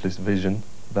socialist vision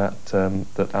that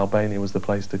Albania was the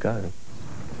place to go.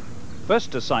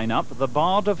 First to sign up, the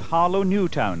bard of Harlow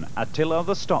Newtown, Attila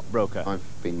The Stockbroker. I've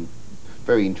been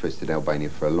very interested in Albania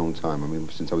for a long time. I mean,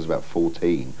 since I was about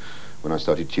 14. When I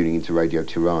started tuning into Radio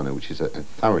Tirana, which is a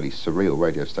thoroughly surreal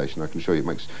radio station. I can assure you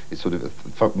it's sort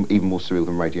of even more surreal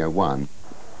than Radio 1.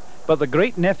 But the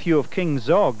great-nephew of King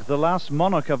Zog, the last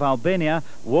monarch of Albania,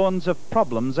 warns of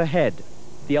problems ahead.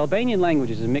 The Albanian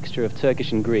language is a mixture of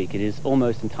Turkish and Greek. It is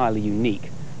almost entirely unique.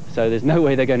 So there's no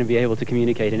way they're going to be able to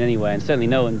communicate in any way, and certainly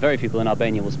very few people in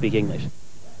Albania will speak English.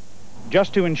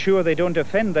 Just to ensure they don't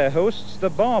offend their hosts, the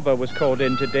barber was called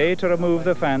in today to remove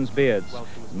the fans' beards.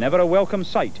 Never a welcome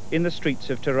sight in the streets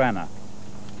of Tirana.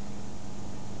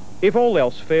 If all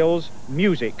else fails,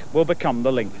 music will become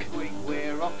the link.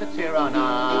 We're off to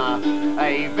Tirana,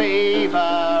 hey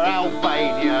viva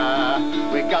Albania.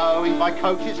 We're going by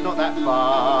coach, it's not that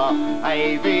far.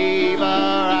 Hey viva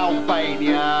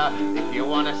Albania. If you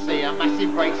want to see a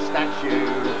massive great statue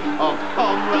of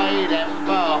Comrade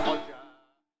Enver Hoxha.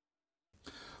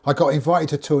 I got invited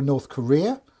to tour North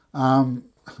Korea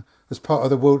as part of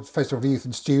the World Festival of Youth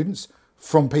and Students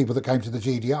from people that came to the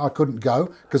GDR. I couldn't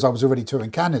go because I was already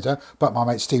touring Canada, but my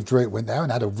mate Steve Druitt went there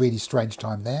and had a really strange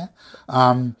time there.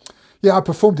 Yeah, I've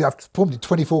performed in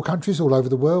 24 countries all over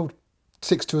the world,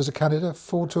 6 tours of Canada,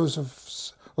 4 tours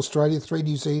of Australia, 3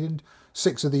 New Zealand,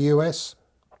 6 of the US,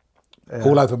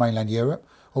 all over mainland Europe.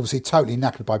 Obviously totally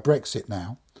knackered by Brexit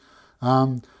now.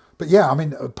 But yeah, I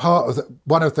mean,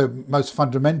 one of the most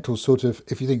fundamental sort of,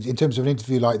 if you think in terms of an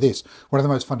interview like this, one of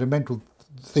the most fundamental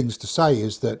things to say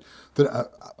is that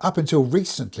up until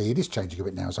recently, it is changing a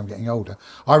bit now as I'm getting older,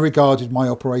 I regarded my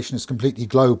operation as completely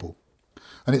global.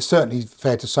 And it's certainly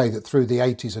fair to say that through the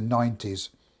 80s and 90s,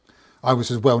 I was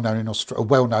as well known in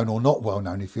well known or not well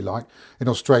known, if you like, in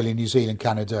Australia, New Zealand,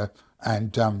 Canada,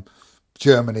 and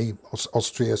Germany,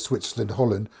 Austria, Switzerland,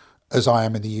 Holland, as I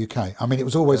am in the UK. I mean, it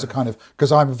was always a kind of,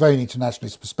 because I'm a very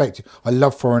internationalist perspective. I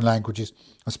love foreign languages.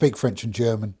 I speak French and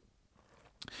German.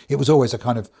 It was always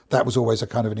that was always a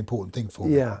kind of an important thing for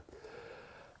me. Yeah.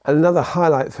 And another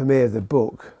highlight for me of the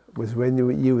book was when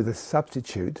you were the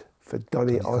substitute for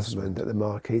Donny Osmond at the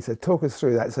Marquee. So talk us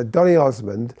through that. So Donny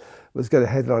Osmond was going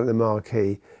to headline at the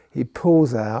Marquee. He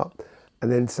pulls out, and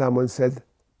then someone said,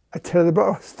 Attila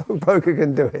The Stockbroker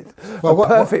can do it. Well,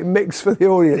 perfect mix for the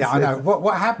audience. Yeah, I know.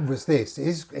 What happened was this.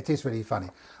 It is really funny.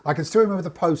 I can still remember the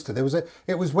poster.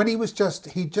 It was when he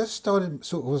just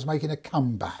started was making a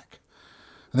comeback.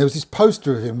 And there was this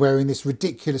poster of him wearing this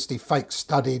ridiculously fake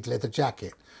studded leather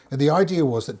jacket. And the idea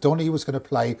was that Donny was going to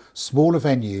play smaller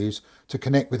venues to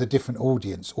connect with a different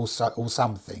audience or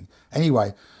something.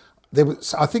 Anyway,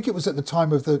 I think it was at the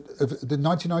time of the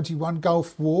 1991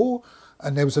 Gulf War,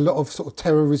 and there was a lot of sort of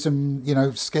terrorism,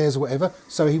 scares or whatever.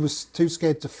 So he was too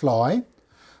scared to fly,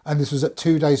 and this was at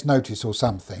 2 days' notice or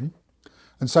something.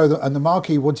 And so the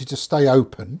Marquee wanted to stay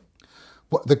open.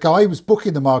 The guy who was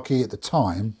booking the Marquee at the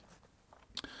time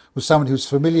was someone who was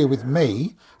familiar with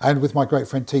me and with my great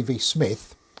friend TV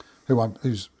Smith,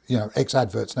 who's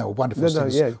ex-Adverts now, a wonderful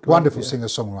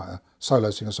singer-songwriter,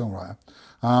 solo singer-songwriter,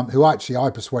 who actually I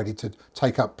persuaded to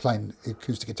take up playing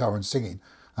acoustic guitar and singing,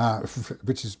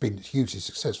 which has been hugely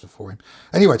successful for him.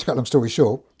 Anyway, to cut a long story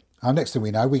short, next thing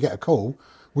we know, we get a call,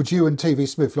 would you and TV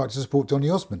Smith like to support Donny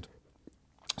Osmond?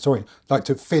 Sorry, like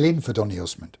to fill in for Donny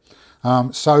Osmond.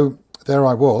 So there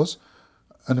I was,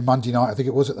 on a Monday night, I think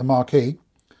it was, at the Marquee,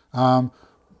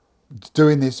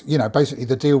 doing this, basically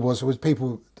the deal was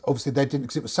people, obviously they didn't,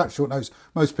 because it was such short notice,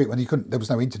 most people, there was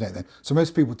no internet then, so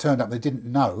most people turned up, they didn't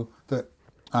know that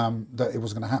that it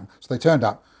wasn't going to happen. So they turned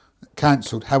up,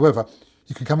 cancelled. However,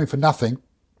 you can come in for nothing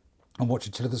and watch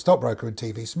Attila The Stockbroker and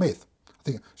TV Smith.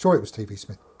 Sure it was TV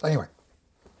Smith. Anyway,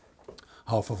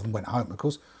 half of them went home, of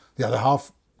course. The other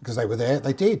half, because they were there,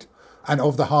 they did. And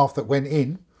of the half that went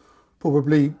in,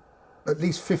 probably at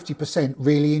least 50%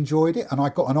 really enjoyed it, and I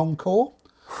got an encore.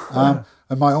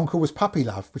 And my encore was Puppy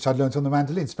Love, which I'd learnt on the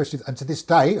mandolin, and to this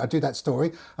day I do that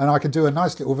story, and I can do a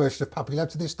nice little version of Puppy Love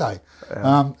to this day.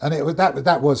 And it was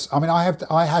that was. I mean, I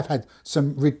have had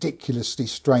some ridiculously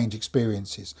strange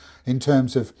experiences in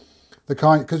terms of the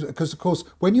kind, because of course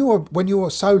when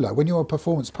you're solo, when you're a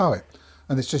performance poet,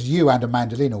 and it's just you and a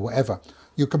mandolin or whatever,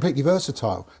 you're completely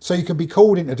versatile. So you can be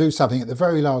called in to do something at the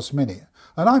very last minute.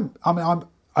 And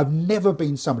I've never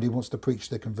been somebody who wants to preach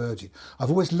the converted. I've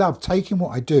always loved taking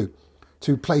what I do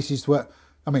to places where,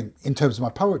 in terms of my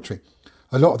poetry,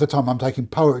 a lot of the time I'm taking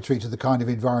poetry to the kind of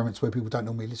environments where people don't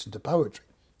normally listen to poetry.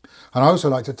 And I also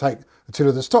like to take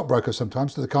Attila The Stockbroker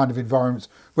sometimes to the kind of environments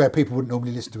where people wouldn't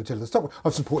normally listen to Attila The Stockbroker.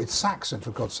 I've supported Saxon, for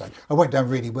God's sake. I went down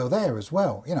really well there as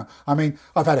well.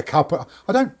 I've had a couple.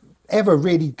 I don't ever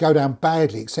really go down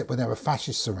badly except when there are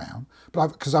fascists around, but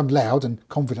because I'm loud and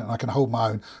confident and I can hold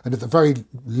my own, and at the very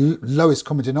lowest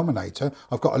common denominator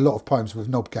I've got a lot of poems with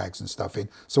knob gags and stuff in,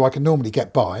 so I can normally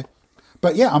get by.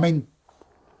 But yeah,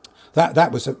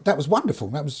 that was wonderful.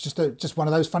 That was just one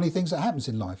of those funny things that happens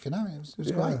in life, it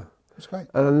was great. It was great.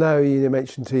 And I know you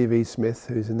mentioned TV Smith,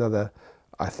 who's another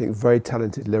I think, very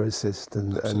talented lyricist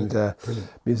and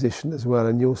musician as well.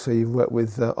 And you've worked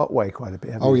with Otway quite a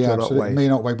bit, haven't you? John absolutely. Otway. Me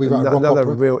and Otway, we wrote a rock another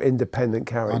opera. real independent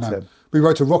character. We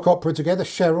wrote a rock opera together,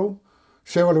 Cheryl,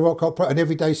 a rock opera, an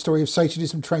everyday story of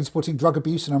Satanism, trainspotting, drug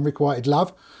abuse and unrequited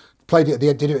love. Did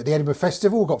it at the Edinburgh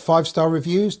Festival, got 5-star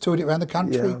reviews, toured it around the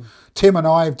country. Yeah. Tim and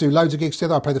I do loads of gigs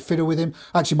together. I play the fiddle with him.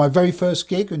 Actually, my very first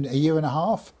gig in a year and a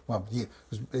half, well, it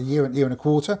was a year and a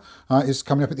quarter, is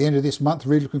coming up at the end of this month.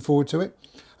 Really looking forward to it.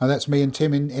 And that's me and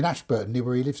Tim in Ashburton, near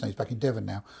where he lives now. He's back in Devon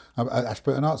now, at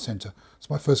Ashburton Arts Centre. It's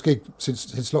my first gig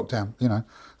since lockdown, you know.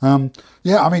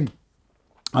 Yeah, I mean,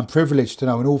 I'm privileged to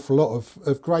know an awful lot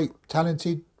of great,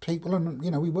 talented people, and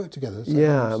you know, we work together. So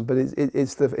yeah, but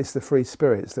it's the free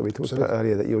spirits that we talked about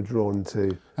earlier that you're drawn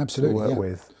to work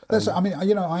with. That's, I mean,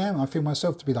 you know, I feel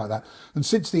myself to be like that. And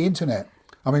since the internet,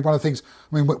 I mean, one of the things,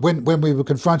 I mean, when we were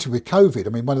confronted with COVID, I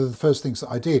mean, one of the first things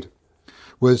that I did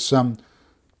was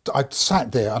I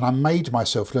sat there and I made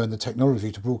myself learn the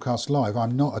technology to broadcast live.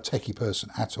 I'm not a techie person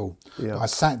at all. Yeah. I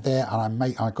sat there and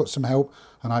I got some help,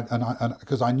 and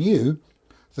because I knew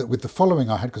that with the following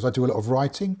I had, because I do a lot of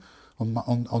writing on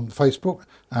Facebook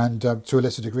and to a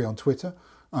lesser degree on Twitter,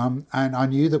 and I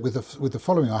knew that with the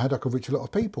following I had, I could reach a lot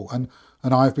of people, and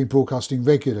I've been broadcasting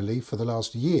regularly for the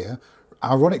last year,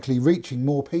 ironically reaching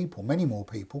more people, many more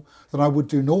people than I would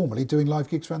do normally doing live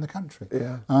gigs around the country.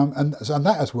 Yeah. And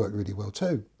that has worked really well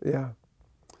too. Yeah.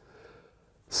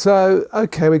 So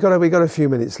okay, we got a few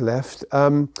minutes left.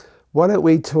 Why don't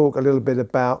we talk a little bit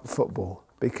about football?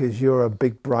 Because you're a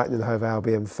big Brighton and Hove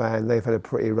Albion fan. They've had a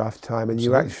pretty rough time, and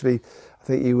you actually, I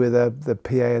think you were the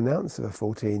PA announcer for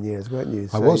 14 years, weren't you?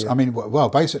 So I was. I mean, well,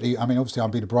 basically, I mean, obviously,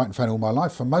 I've been a Brighton fan all my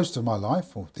life. For most of my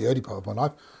life, or the early part of my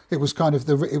life, it was kind of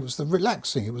the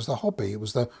relaxing, it was the hobby, it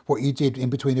was what you did in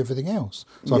between everything else.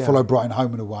 So I followed Brighton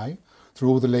home and away through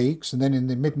all the leagues, and then in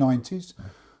the mid-90s,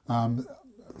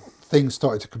 things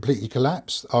started to completely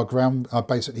collapse. Our ground,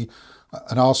 basically,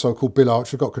 an arsehole called Bill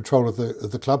Archer got control of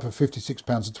the club for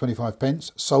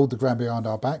 £56.25, sold the ground behind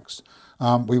our backs.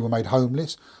 We were made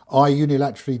homeless. I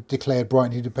unilaterally declared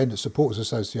Brighton Independent Supporters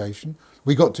Association.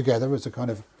 We got together as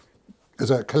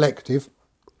a collective,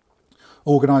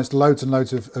 organised loads and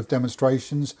loads of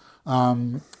demonstrations,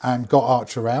 and got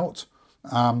Archer out.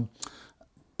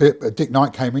 Dick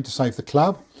Knight came in to save the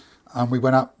club, and we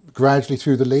went up gradually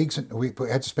through the leagues, and we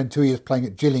had to spend 2 years playing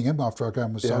at Gillingham after our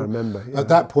ground was sold. I remember. Yeah. At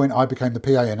that point, I became the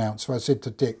PA announcer. I said to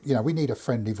Dick, you know, we need a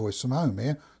friendly voice from home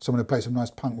here, someone who plays some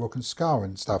nice punk rock and ska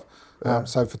and stuff.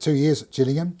 So for 2 years at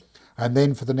Gillingham, and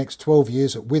then for the next 12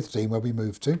 years at Withdean, where we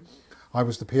moved to, I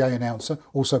was the PA announcer,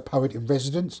 also poet in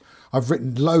residence. I've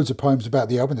written loads of poems about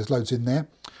the Albion, there's loads in there.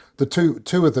 The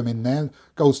two of them in there,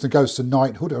 Goldston Ghosts and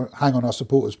Knighthood, hang on our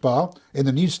supporters bar in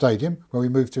the new stadium where we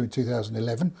moved to in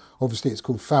 2011. Obviously it's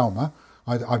called Falmer.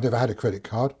 I've never had a credit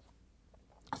card.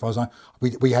 As far as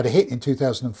we had a hit in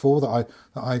 2004 that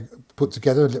I put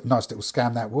together, a nice little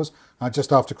scam that was,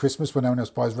 just after Christmas when no one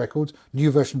else buys records. New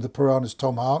version of the Piranhas,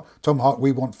 Tom Hart,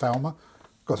 We Want Falmer.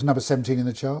 Got to number 17 in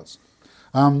the charts.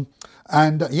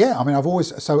 Yeah, I mean, I've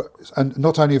always, and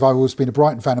not only have I always been a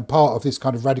Brighton fan and part of this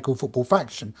kind of radical football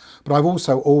faction, but I've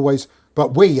also always,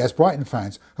 but we as Brighton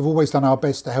fans have always done our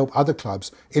best to help other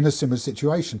clubs in a similar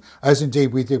situation, as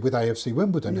indeed we did with AFC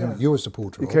Wimbledon, who you're a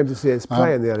supporter of. You came to see us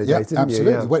play in the early days, didn't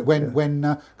absolutely. you? When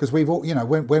because we've all, you know,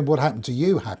 when what happened to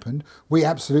you happened, we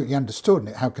absolutely understood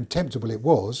how contemptible it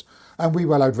was, and we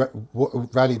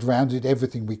rallied around, did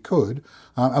everything we could,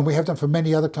 and we have done for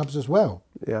many other clubs as well.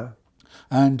 Yeah.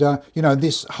 And you know,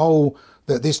 this whole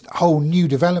new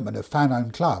development of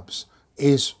fan-owned clubs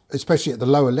is, especially at the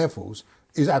lower levels,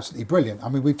 is absolutely brilliant. I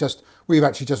mean, we've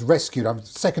actually just rescued. The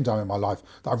second time in my life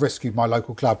that I've rescued my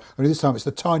local club. I mean, this time it's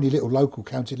the tiny little local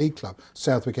county league club,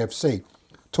 Southwick FC,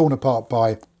 torn apart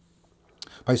by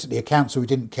basically a council who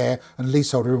didn't care and a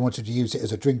leaseholder who wanted to use it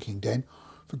as a drinking den.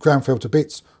 The ground fell to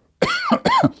bits,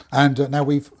 and now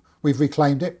we've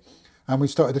reclaimed it, and we've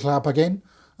started the club again.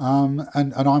 And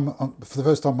I'm, for the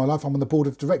first time in my life, I'm on the board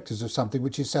of directors of something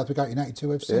which is Southwick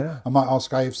 1882 FC. Yeah. I might ask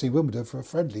AFC Wimbledon for a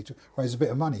friendly to raise a bit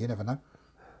of money, you never know.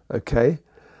 Okay.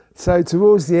 So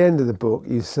towards the end of the book,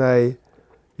 you say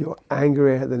you're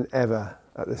angrier than ever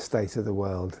at the state of the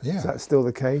world. Yeah. Is that still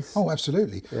the case? Oh,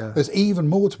 absolutely. Yeah. There's even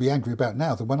more to be angry about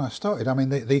now than when I started. I mean,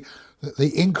 the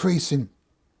increase in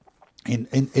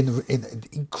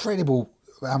incredible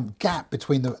gap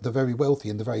between the very wealthy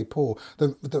and the very poor,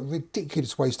 the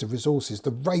ridiculous waste of resources,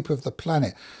 the rape of the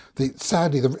planet,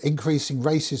 sadly the increasing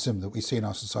racism that we see in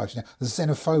our society now, the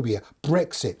xenophobia,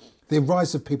 Brexit, the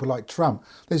rise of people like Trump.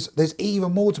 There's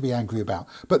even more to be angry about.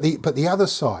 But the other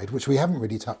side, which we haven't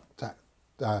really touched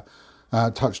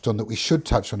on, that we should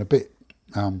touch on a bit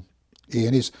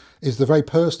Iain, is the very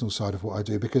personal side of what I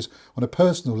do, because on a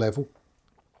personal level,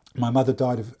 my mother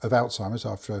died of Alzheimer's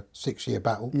after a 6-year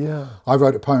battle. Yeah. I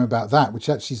wrote a poem about that, which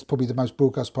actually is probably the most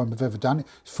broadcast poem I've ever done.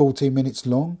 It's 14 minutes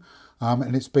long,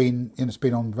 and it's been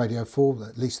on Radio 4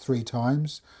 at least 3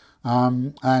 times,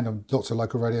 and on lots of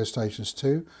local radio stations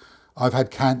too. I've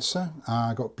had cancer.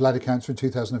 I got bladder cancer in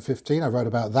 2015. I wrote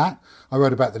about that. I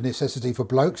wrote about the necessity for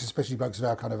blokes, especially blokes of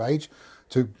our kind of age,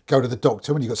 to go to the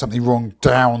doctor when you've got something wrong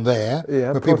down there.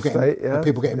 Yeah, prostate,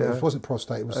 it wasn't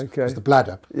prostate, it was the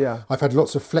bladder. Yeah. I've had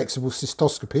lots of flexible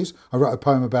cystoscopies. I wrote a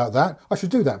poem about that. I should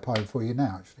do that poem for you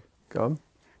now, actually. Go on.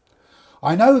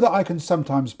 I know that I can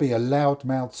sometimes be a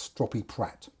loud-mouthed, stroppy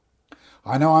prat.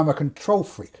 I know I'm a control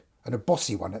freak, and a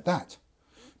bossy one at that.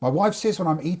 My wife says when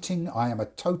I'm eating, I am a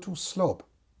total slob.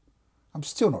 I'm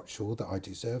still not sure that I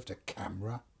deserved a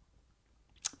camera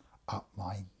up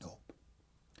my knob.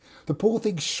 The poor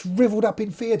thing shrivelled up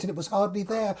in fear till it was hardly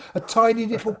there, a tiny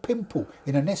little pimple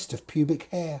in a nest of pubic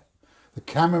hair. The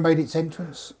camera made its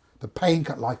entrance, the pain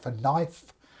cut like a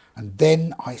knife, and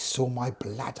then I saw my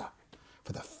bladder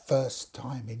for the first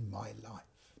time in my life.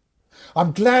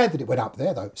 I'm glad that it went up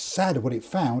there, though sad of what it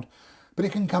found, but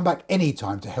it can come back any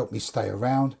time to help me stay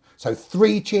around. So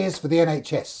 3 cheers for the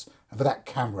NHS and for that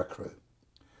camera crew.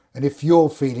 And if you're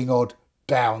feeling odd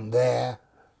down there,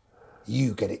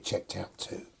 you get it checked out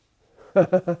too.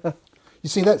 You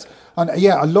see, lots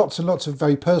and lots of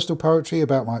very personal poetry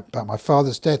about my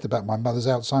father's death, about my mother's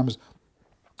Alzheimer's,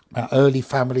 about early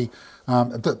family.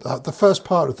 The first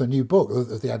part of the new book,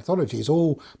 of the anthology, is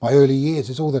all my early years.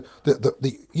 It's all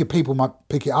the people might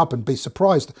pick it up and be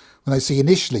surprised when they see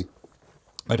initially.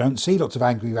 They don't see lots of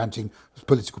angry, ranting,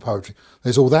 political poetry.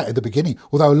 There's all that at the beginning,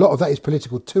 although a lot of that is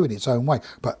political too in its own way.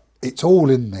 But it's all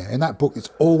in there. In that book,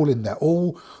 it's all in there.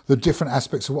 All the different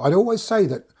aspects of what I'd always say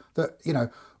that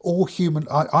all human.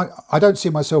 I don't see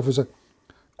myself as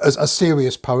a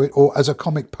serious poet, or as a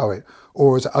comic poet,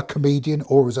 or as a comedian,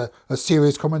 or as a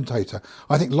serious commentator.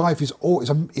 I think life is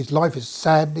life is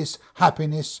sadness,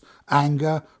 happiness,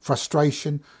 anger,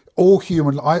 frustration. All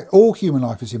human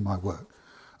life is in my work.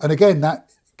 And again, that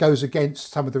goes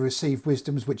against some of the received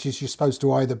wisdoms, which is you're supposed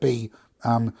to either be,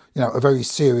 a very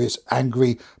serious,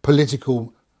 angry,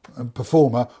 political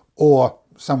performer, or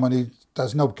someone who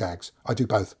does knob gags. I do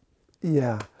both.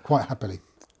 Yeah. Quite happily.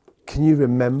 Can you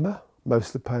remember most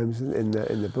of the poems in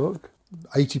the book?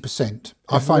 80%.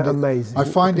 I find it amazing. I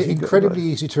find it incredibly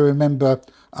easy to remember.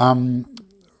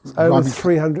 Over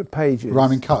 300 pages.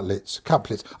 Rhyming couplets.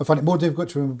 I find it more difficult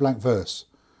to remember blank verse.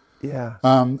 Yeah.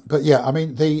 But yeah, I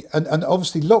mean and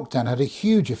obviously lockdown had a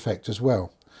huge effect as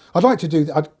well. I'd like to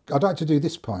do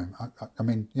this poem. I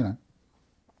mean,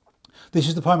 this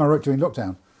is the poem I wrote during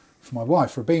lockdown for my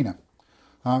wife, Robina,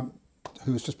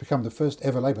 who has just become the first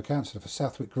ever Labour councillor for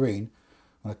Southwick Green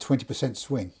on a 20%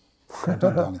 swing. Well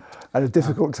done, darling. At a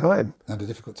difficult time. At a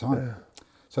difficult time. Yeah.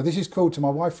 So this is called To My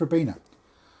Wife, Robina.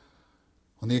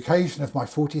 On the occasion of my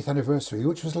 40th anniversary,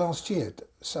 which was last year,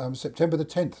 September the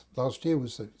 10th last year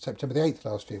was September the 8th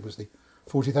last year was the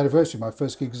 40th anniversary of my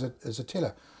first gig as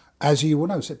Attila. As you will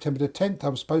know, September the 10th, I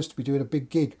was supposed to be doing a big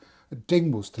gig at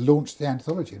Dingwalls to launch the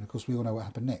anthology, and of course we all know what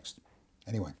happened next.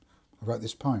 Anyway, I wrote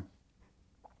this poem.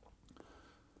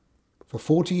 For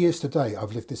 40 years today,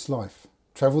 I've lived this life,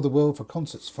 travelled the world for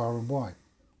concerts far and wide.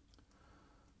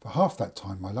 For half that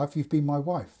time, my life, you've been my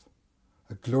wife,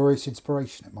 a glorious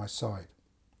inspiration at my side.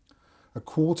 A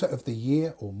quarter of the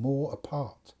year or more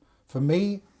apart. For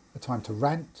me, a time to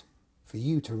rant, for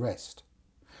you to rest.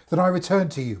 Then I return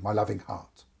to you, my loving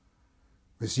heart.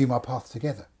 Resume our path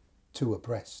together, two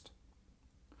abreast.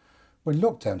 When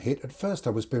lockdown hit, at first I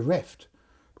was bereft,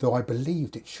 though I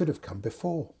believed it should have come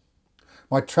before.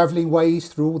 My travelling ways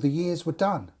through all the years were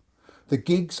done. The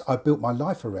gigs I built my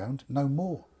life around, no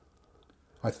more.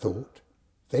 I thought,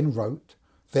 then wrote,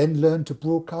 then learned to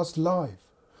broadcast live,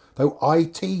 though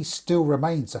IT still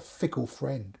remains a fickle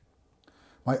friend.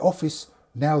 My office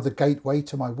now the gateway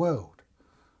to my world,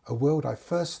 a world I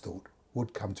first thought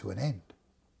would come to an end.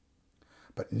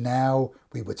 But now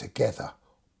we were together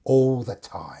all the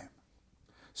time.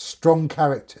 Strong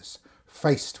characters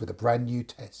faced with a brand new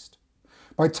test.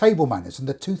 My table manners and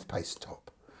the toothpaste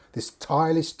top, this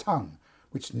tireless tongue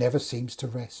which never seems to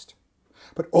rest.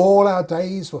 But all our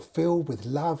days were filled with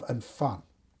love and fun.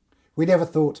 We never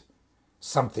thought,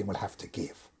 something will have to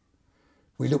give.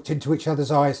 We looked into each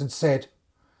other's eyes and said,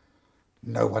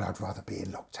 no one I'd rather be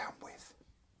in lockdown with.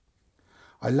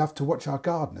 I loved to watch our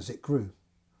garden as it grew.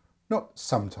 Not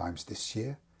sometimes this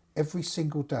year, every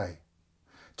single day.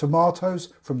 Tomatoes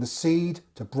from the seed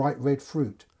to bright red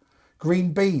fruit.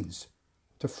 Green beans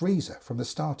to freezer from the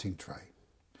starting tray.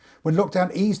 When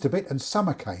lockdown eased a bit and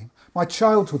summer came, my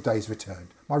childhood days returned,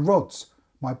 my rods,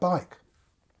 my bike.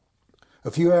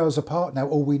 A few hours apart, now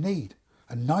all we need.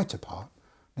 A night apart,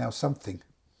 now something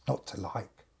not to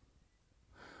like.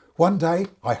 One day,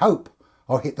 I hope,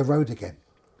 I'll hit the road again.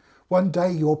 One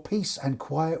day your peace and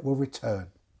quiet will return.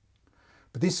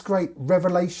 But this great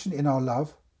revelation in our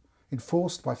love,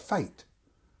 enforced by fate,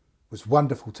 was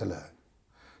wonderful to learn.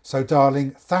 So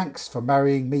darling, thanks for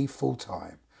marrying me full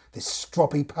time, this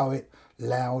stroppy poet,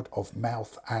 loud of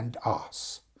mouth and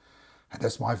arse. And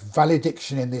as my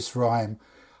valediction in this rhyme,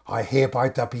 I hereby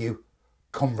dub you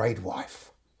comrade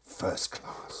wife, first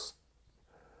class.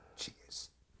 Cheers.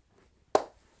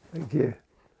 Thank you.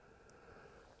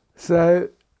 So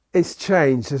it's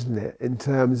changed, hasn't it, in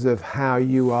terms of how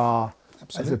you are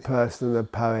as a person and a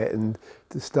poet, and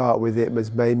to start with it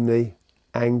was mainly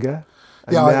anger.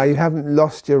 And now you haven't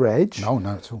lost your edge. No,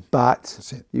 not at all.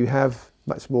 But you have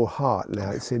much more heart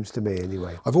now, it seems to me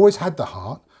anyway. I've always had the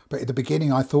heart, but at the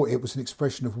beginning I thought it was an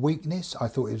expression of weakness. I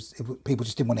thought people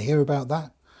just didn't want to hear about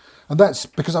that. And that's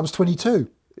because I was 22.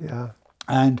 Yeah.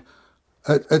 And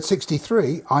at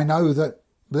 63, I know that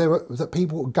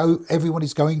everyone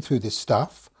is going through this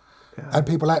stuff, and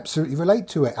people absolutely relate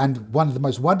to it. And one of the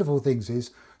most wonderful things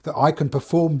is that I can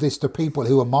perform this to people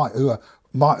who are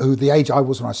the age I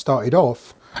was when I started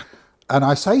off, and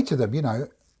I say to them, you know,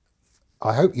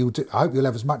 I hope you'll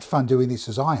have as much fun doing this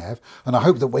as I have, and I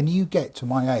hope that when you get to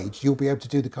my age, you'll be able to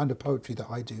do the kind of poetry that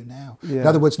I do now. Yeah. In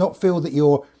other words, not feel that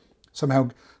you're somehow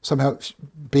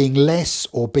being less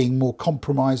or being more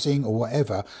compromising or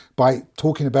whatever by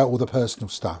talking about all the personal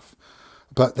stuff.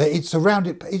 But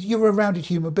you're a rounded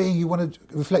human being. You want to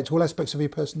reflect all aspects of your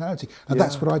personality, and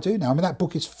that's what I do now. I mean, that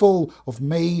book is full of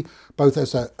me, both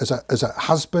as a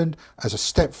husband, as a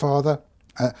stepfather,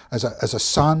 as a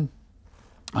son,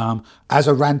 as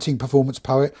a ranting performance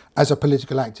poet, as a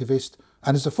political activist,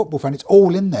 and as a football fan. It's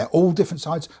all in there, all different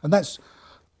sides, and that's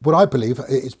what I believe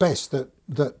is best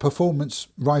that performance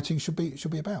writing should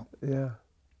be about. Yeah.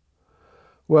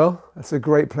 Well, that's a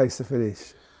great place to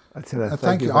finish. Attila,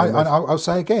 thank you. I'll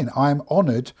say again, I'm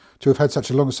honoured to have had such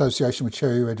a long association with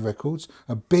Cherry Red Records.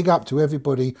 A big up to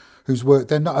everybody who's worked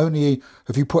there. Not only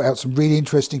have you put out some really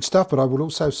interesting stuff, but I will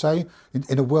also say,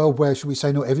 in a world where, should we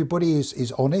say, not everybody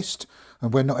is honest,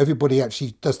 and where not everybody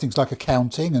actually does things like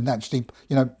accounting and actually,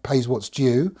 you know, pays what's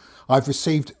due. I've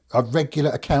received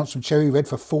regular accounts from Cherry Red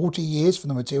for 40 years from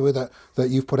the material that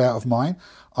you've put out of mine.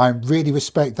 I really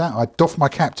respect that. I doff my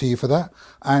cap to you for that.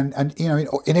 And you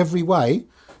know, in every way,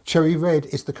 Cherry Red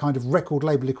is the kind of record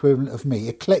label equivalent of me.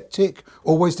 Eclectic,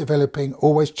 always developing,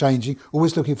 always changing,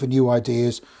 always looking for new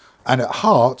ideas. And at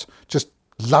heart, just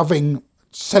loving,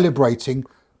 celebrating,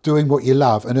 doing what you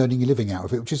love and earning your living out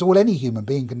of it, which is all any human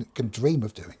being can dream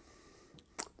of doing.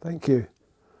 Thank you.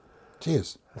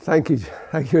 Cheers. Thank you,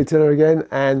 Attila, again.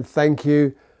 And thank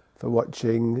you for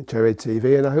watching Cherry Red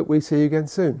TV. And I hope we see you again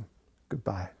soon.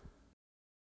 Goodbye.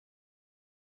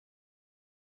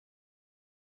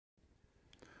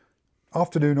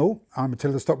 Afternoon all, I'm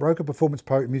Attila The Stockbroker, performance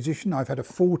poet and musician. I've had a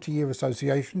 40-year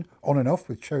association on and off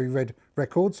with Cherry Red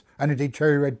Records and indeed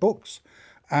Cherry Red Books.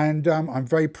 And I'm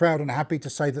very proud and happy to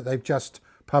say that they've just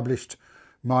published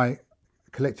my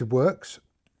collected works,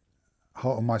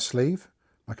 Heart on My Sleeve.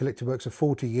 My collected works of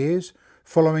 40 years,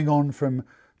 following on from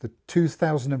the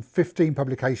 2015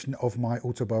 publication of my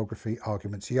autobiography,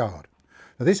 Argument's Yard.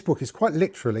 Now this book is quite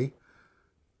literally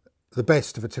the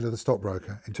best of Attila The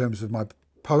Stockbroker in terms of my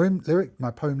poem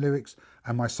lyrics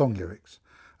and my song lyrics.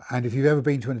 And if you've ever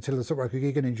been to an Attila The Stockbroker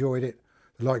gig and enjoyed it,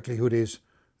 the likelihood is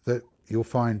that you'll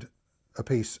find a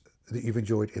piece that you've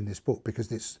enjoyed in this book, because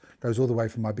this goes all the way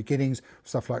from my beginnings,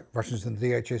 stuff like Russians and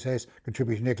the DHSS,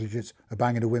 Contributory Negligence, A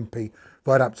Bang and a Wimpy,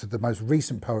 right up to the most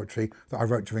recent poetry that I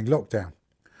wrote during lockdown.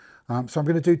 So I'm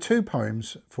going to do two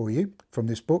poems for you from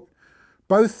this book,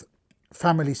 both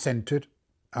family-centred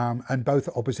and both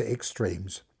opposite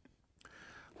extremes.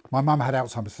 My mum had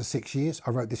Alzheimer's for 6 years.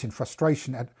 I wrote this in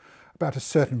frustration about a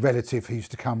certain relative who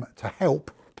used to come to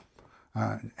help.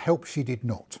 Help she did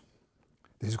not.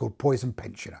 This is called Poison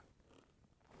Pensioner.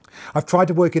 I've tried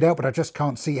to work it out, but I just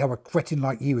can't see how a cretin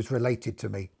like you is related to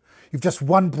me. You've just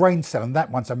one brain cell and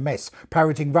that one's a mess,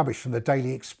 parroting rubbish from the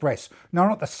Daily Express. No,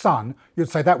 not the Sun. You'd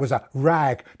say that was a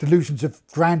rag, delusions of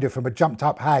grandeur from a jumped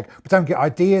up hag. But don't get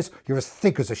ideas, you're as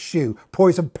thick as a shoe.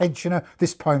 Poison Pensioner,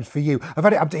 this poem's for you. I've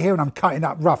had it up to here and I'm cutting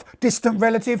up rough. Distant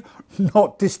relative?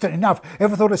 Not distant enough.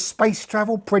 Ever thought of space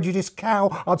travel? Prejudiced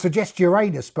cow? I'd suggest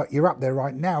Uranus, but you're up there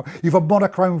right now. You've a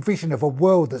monochrome vision of a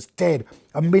world that's dead.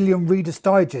 A million Reader's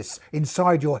Digests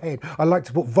inside your head. I like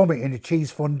to put vomit in a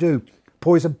cheese fondue.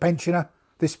 Poison Pensioner,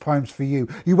 This poem's for you.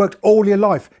 You worked all your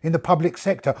life in the public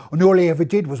sector, and all you ever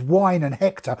did was whine and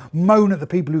hector, moan at the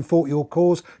people who fought your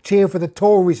cause, cheer for the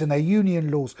Tories and their union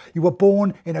laws. You were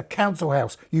born in a council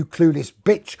house, you clueless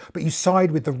bitch, but you side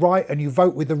with the right and you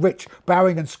vote with the rich,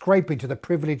 bowing and scraping to the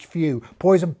privileged few.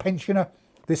 Poison pensioner,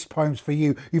 this poem's for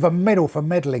you. You've a medal for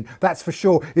meddling, that's for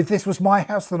sure. If this was my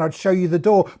house, then I'd show you the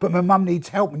door. But my mum needs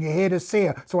help and you're here to see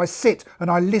her. So I sit and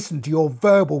I listen to your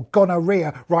verbal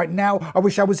gonorrhea. Right now, I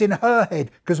wish I was in her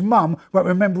head, because mum won't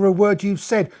remember a word you've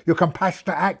said. Your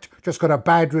compassionate act just got a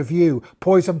bad review.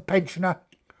 Poison pensioner,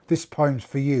 this poem's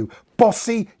for you.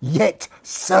 Bossy yet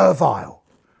servile.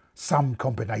 Some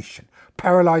combination.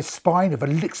 Paralysed spine of a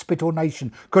lick-spittle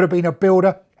nation. Could have been a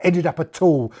builder, ended up a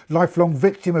tool. Lifelong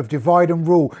victim of divide and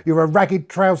rule. You're a ragged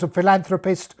trousered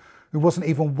philanthropist who wasn't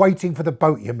even waiting for the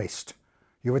boat you missed.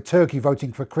 You're a turkey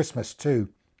voting for Christmas too.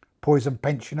 Poison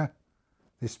pensioner,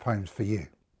 this poem's for you.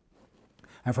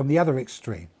 And from the other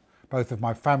extreme, both of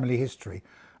my family history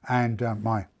and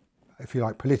my, if you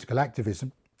like, political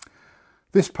activism,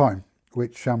 this poem,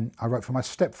 which I wrote for my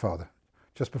stepfather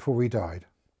just before he died,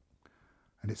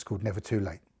 and it's called Never Too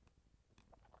Late.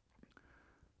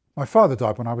 My father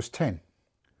died when I was 10,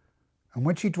 and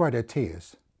when she dried her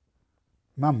tears,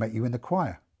 Mum met you in the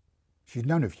choir. She'd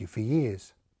known of you for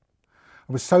years.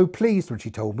 I was so pleased when she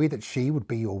told me that she would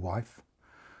be your wife,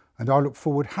 and I looked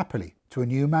forward happily to a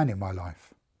new man in my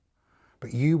life.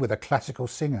 But you were the classical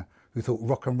singer who thought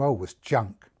rock and roll was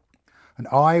junk, and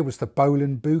I was the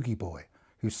Boland boogie boy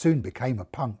who soon became a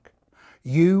punk.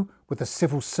 You were the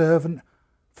civil servant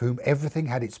for whom everything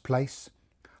had its place,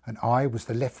 and I was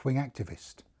the left-wing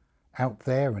activist, out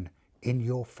there and in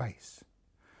your face.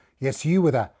 Yes, you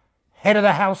were the head of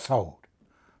the household,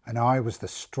 and I was the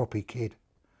stroppy kid.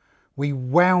 We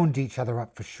wound each other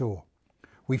up for sure.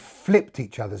 We flipped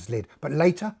each other's lid, but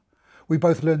later we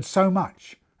both learned so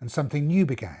much and something new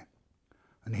began.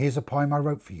 And here's a poem I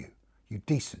wrote for you, you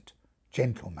decent,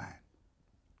 gentle man.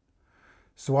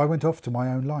 So I went off to my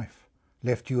own life,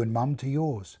 left you and Mum to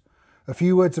yours. A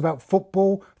few words about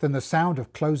football, then the sound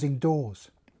of closing doors.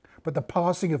 But the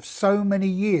passing of so many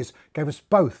years gave us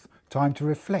both time to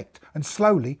reflect, and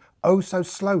slowly, oh so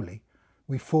slowly,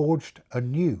 we forged a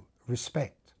new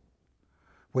respect.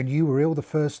 When you were ill the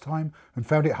first time and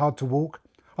found it hard to walk,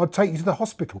 I'd take you to the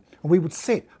hospital and we would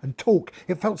sit and talk.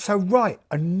 It felt so right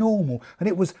and normal, and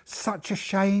it was such a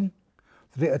shame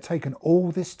that it had taken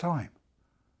all this time.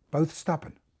 Both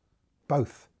stubborn,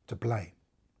 both to blame.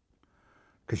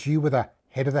 Because you were the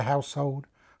head of the household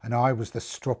and I was the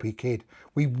stroppy kid.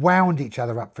 We wound each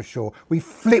other up for sure. We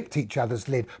flipped each other's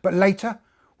lid. But later,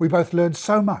 we both learned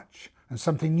so much and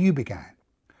something new began.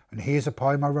 And here's a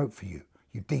poem I wrote for you,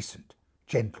 you decent,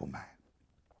 gentle man.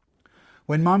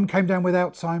 When Mum came down with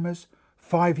Alzheimer's,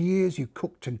 5 years you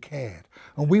cooked and cared.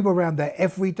 And we were round there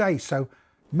every day, so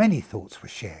many thoughts were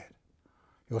shared.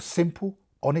 Your simple,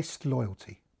 honest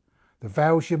loyalty. The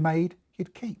vows you made,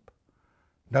 you'd keep.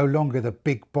 No longer the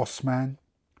big boss man.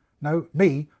 No,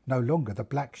 me, no longer the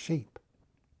black sheep.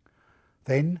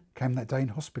 Then came that day in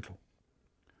hospital.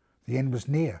 The end was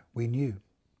near, we knew.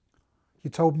 You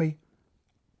told me,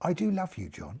 I do love you,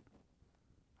 John.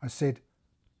 I said,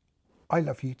 I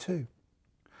love you too.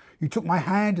 You took my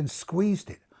hand and squeezed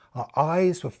it. Our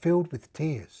eyes were filled with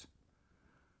tears.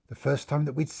 The first time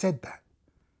that we'd said that,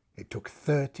 it took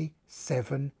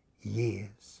 37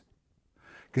 years.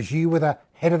 Because you were the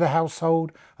head of the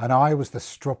household and I was the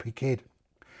stroppy kid.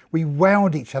 We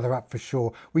wound each other up for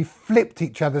sure. We flipped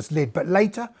each other's lid. But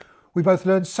later, we both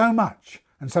learned so much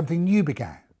and something new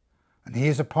began. And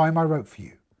here's a poem I wrote for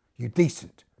you, you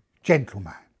decent, gentle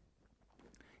man.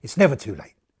 It's never too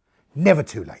late, never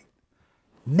too late,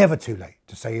 never too late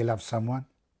to say you love someone.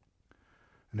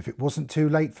 And if it wasn't too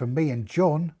late for me and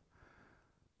John,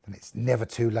 then it's never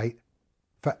too late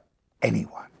for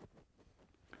anyone.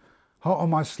 Heart on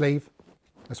my sleeve,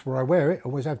 that's where I wear it,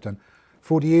 always have done.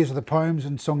 40 years of the poems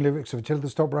and song lyrics of Attila The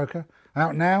Stockbroker,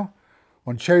 out now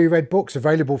on Cherry Red Books,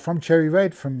 available from Cherry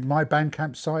Red, from my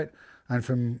Bandcamp site, and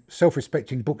from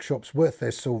self-respecting bookshops worth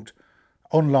their salt,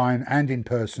 online and in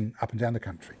person, up and down the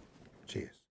country.